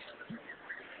did you say?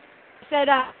 I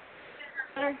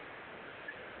said,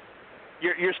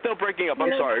 You're still breaking up.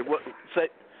 I'm sorry. What? Say.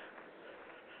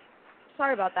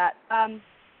 Sorry about that.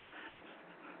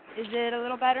 Is it a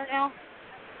little better now?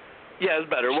 Yeah, it's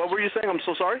better. What were you saying? I'm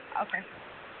so sorry. Okay.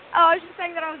 Oh, I was just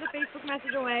saying that I was a Facebook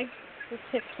message away. Just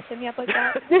hit me up like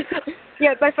that.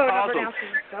 Yeah, my phone number now,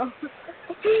 so.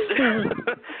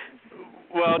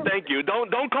 Well, thank you.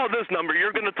 Don't call this number.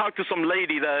 You're going to talk to some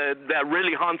lady that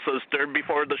really haunts us there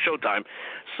before the showtime.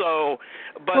 So,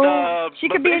 but she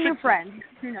could be a new friend.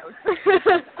 Who knows?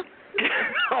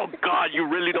 Oh God, you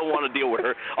really don't want to deal with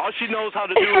her. All she knows how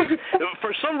to do,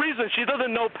 for some reason, she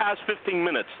doesn't know past 15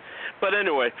 minutes. But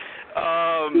anyway,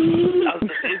 if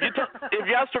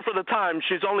you ask her for the time,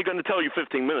 she's only going to tell you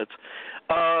 15 minutes.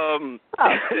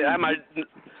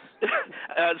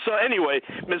 So anyway,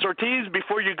 Ms. Ortiz,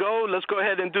 before you go, let's go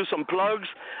ahead and do some plugs.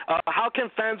 How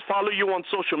can fans follow you on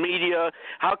social media?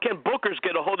 How can bookers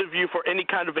get a hold of you for any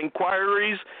kind of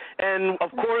inquiries? And,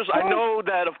 of course, I know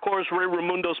that, of course, Ray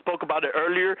Raimundo spoke about it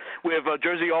earlier with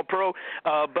Jersey All-Pro,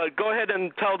 but go ahead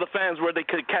and tell the fans where they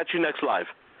could catch you next live.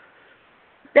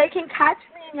 They can catch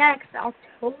me next October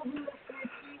 14th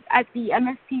at the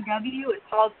MSPW in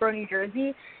Paulsboro, New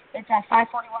Jersey. It's at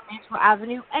 541 Mansfield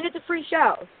Avenue, and it's a free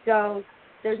show, so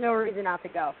there's no reason not to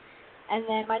go. And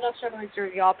then my next show is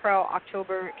Jersey All-Pro,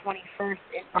 October 21st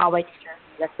in Broadway, New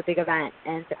Jersey. That's the big event,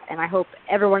 and I hope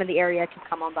everyone in the area can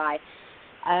come on by.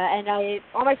 And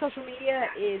all my social media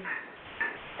it's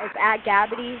at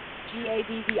Gabby,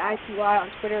 Gabby on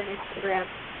Twitter and Instagram.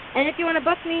 And if you want to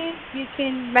book me, you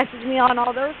can message me on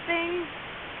all those things,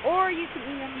 or you can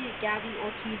email me at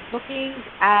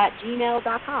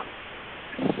GabbyOrtizBookings@gmail.com.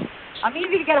 I'm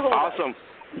easy to get a hold of. Awesome.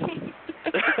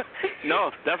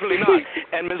 No, definitely not.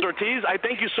 And Ms. Ortiz, I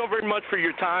thank you so very much for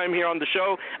your time here on the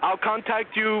show. I'll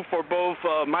contact you for both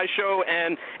my show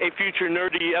and a future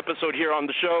nerdy episode here on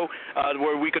the show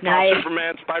where we could talk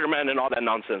Superman, Spider-Man, and all that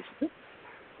nonsense.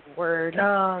 Word.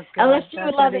 Oh, God, LSG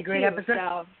would love it great too.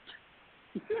 episode.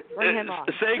 So bring him on.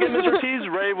 Say again, Ms. Ortiz.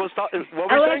 Ray was what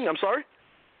were you saying? I'm sorry.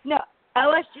 No,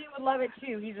 LSG would love it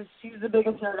too. He's the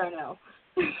biggest nerd I know.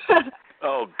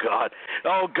 Oh, God.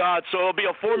 So it'll be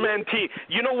a four-man team.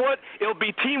 You know what? It'll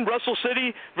be Team Wrestle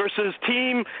City versus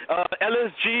Team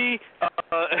LSG,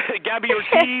 Gabby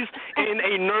Ortiz in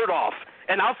a nerd-off.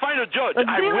 And I'll find a judge.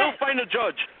 I will find a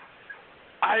judge.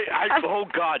 Oh,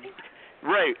 God.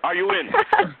 Ray, are you in?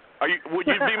 Would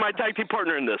you be my tag team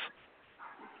partner in this?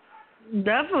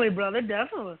 Definitely, brother.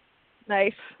 Definitely.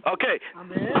 Nice. Okay.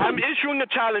 I'm issuing a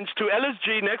challenge to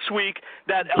LSG next week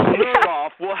that a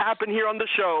nerd-off will happen here on the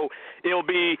show. It'll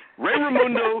be Ray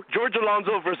Raimundo, George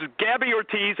Alonso versus Gabby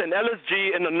Ortiz and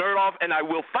LSG in the nerd-off, and I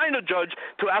will find a judge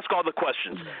to ask all the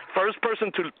questions. First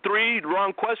person to 3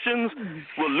 wrong questions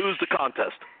will lose the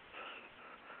contest.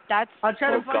 I'll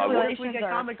try to find God. if we get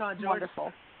Comic-Con, George.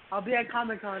 Wonderful. I'll be at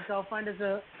Comic-Con, so I'll find us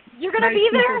a You're going to nice be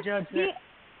there? judge there.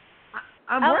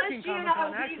 I'm working LSG and I Comic-Con,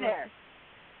 will be actually. there.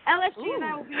 LSG and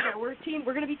I will be there.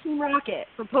 We're going to be Team Rocket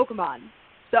from Pokemon.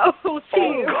 So we'll see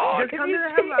you. God. Just come to the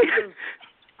Headlock group.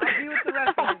 I'll be with the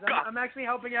wrestlers. I'm actually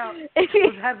helping out with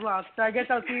Headlock, so I guess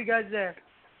I'll see you guys there.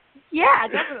 Yeah,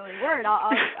 definitely. Word.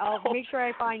 I'll make sure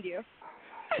I find you.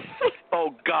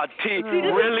 Oh, God. This Really?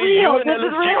 is real. You and This is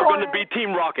LSG real. are going to be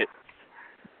Team Rocket.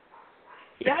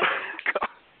 Yep.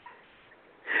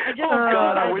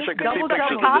 I wish I could see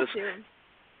pictures of this.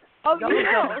 Oh, Double you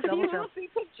jump, will. double You jump. will see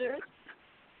pictures.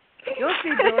 You'll see,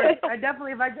 George. I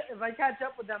definitely, if I catch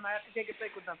up with them, I have to take a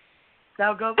pic with them.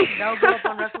 That'll go up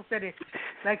on Wrestle City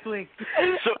next week.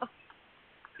 So,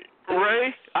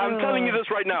 Ray, I'm telling you this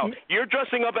right now. You're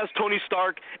dressing up as Tony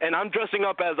Stark, and I'm dressing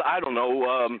up as, I don't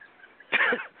know,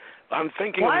 I'm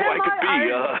thinking of who I could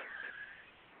be.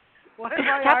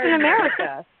 Captain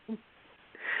America.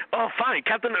 Oh, fine.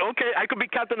 Okay, I could be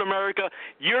Captain America.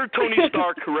 You're Tony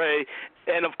Stark, Ray.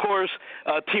 And, of course,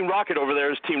 Team Rocket over there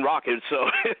is Team Rocket.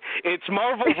 So it's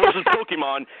Marvel versus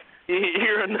Pokemon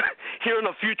here in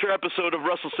a future episode of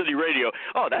Wrestle City Radio.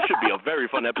 Oh, that should be a very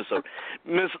fun episode.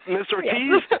 Miss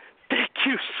Ortiz, thank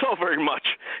you so very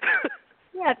much.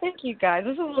 Yeah, thank you, guys.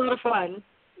 This was a lot of fun.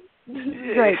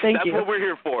 Great, thank you. That's what we're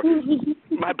here for.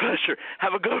 My pleasure.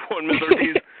 Have a good one, Miss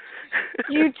Ortiz.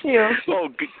 You too. Oh,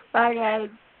 bye, guys.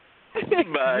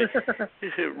 Bye.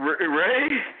 Ray,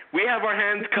 we have our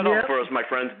hands cut off for us, my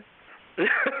friend.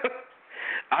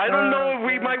 I don't know if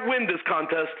we might win this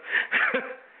contest.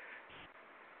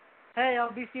 Hey,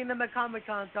 I'll be seeing them at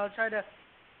Comic-Con, so I'll try to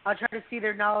see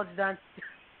their knowledge then.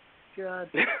 God.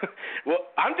 Well,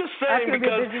 I'm just saying That's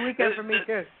because be a busy weekend for me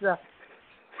too. So.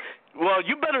 Well,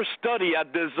 you better study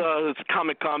at this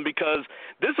Comic-Con because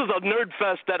this is a nerd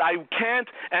fest that I can't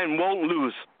and won't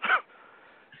lose.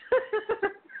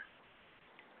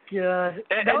 Good.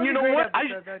 And you know what?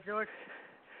 George.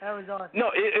 That was awesome.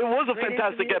 No, it was a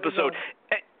fantastic episode.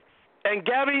 And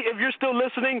Gabby, if you're still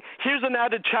listening, here's an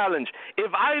added challenge.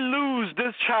 If I lose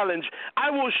this challenge, I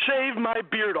will shave my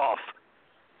beard off.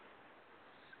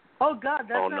 Oh God,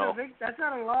 that's that's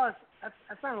not a loss.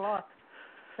 That's not a loss.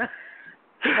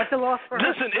 That's a loss for us.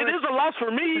 Listen, it is a loss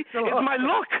for me. It's my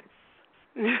look.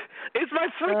 It's my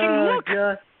freaking look.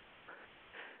 God.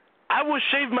 I will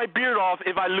shave my beard off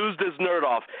if I lose this nerd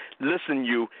off. Listen,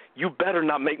 you better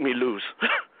not make me lose.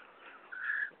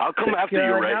 I'll come after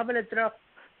you, Ray.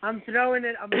 I'm throwing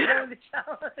the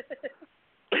challenge.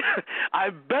 I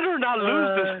better not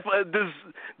lose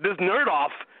this nerd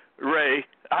off, Ray.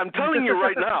 I'm telling you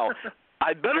right now.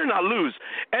 I better not lose.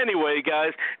 Anyway,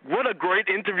 guys, what a great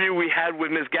interview we had with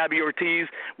Miss Gabby Ortiz,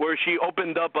 where she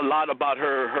opened up a lot about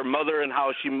her mother and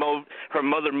how her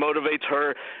mother motivates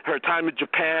her time in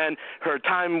Japan, her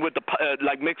time with the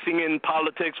mixing in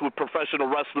politics with professional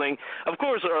wrestling, of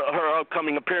course, her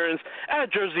upcoming appearance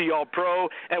at Jersey All Pro,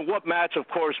 and what match, of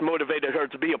course, motivated her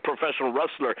to be a professional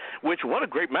wrestler. What a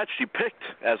great match she picked,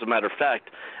 as a matter of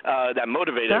fact, that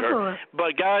motivated her.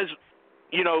 But guys,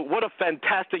 you know, what a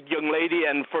fantastic young lady.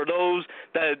 And for those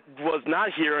that was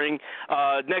not hearing,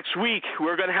 next week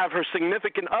we're going to have her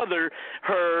significant other,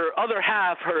 her other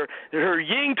half, her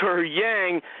yin to her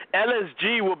yang,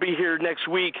 LSG will be here next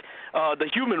week, the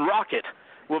Human Rocket.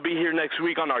 will be here next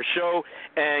week on our show.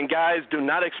 And, guys, do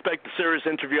not expect a serious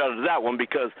interview out of that one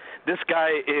because this guy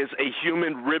is a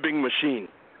human ribbing machine.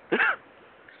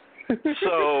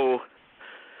 So,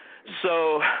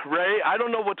 Ray, I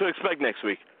don't know what to expect next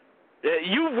week.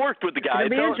 You've worked with the guy.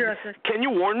 It's going to be interesting. Can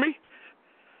you warn me?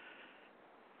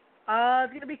 It's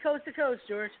going to be coast to coast,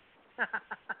 George.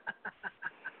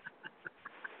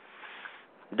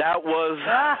 That was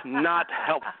not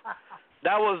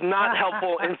That was not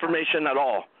helpful information at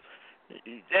all.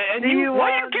 And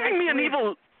why are you giving me an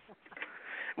evil?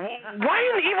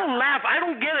 Why an evil laugh? I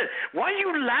don't get it. Why are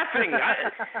you laughing?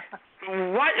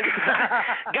 Why,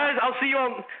 guys? I'll see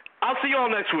you all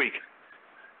next week.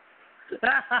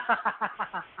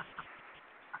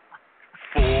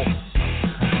 Fool.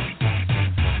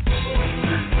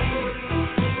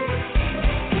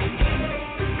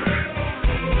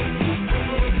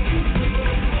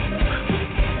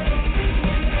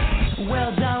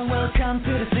 Well done, welcome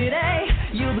to the city.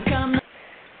 You become.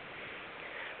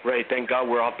 Ray, thank God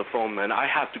we're off the phone, man. I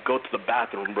have to go to the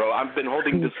bathroom, bro. I've been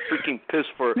holding this freaking piss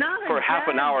for half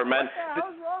an hour, man. What the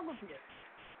hell's wrong with you?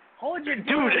 Hold your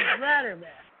dude bladder, man.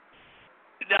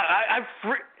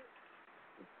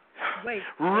 Wait.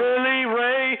 Really,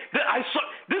 Ray? I saw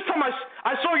this time.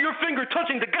 I saw your finger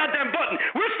touching the goddamn button.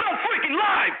 We're still freaking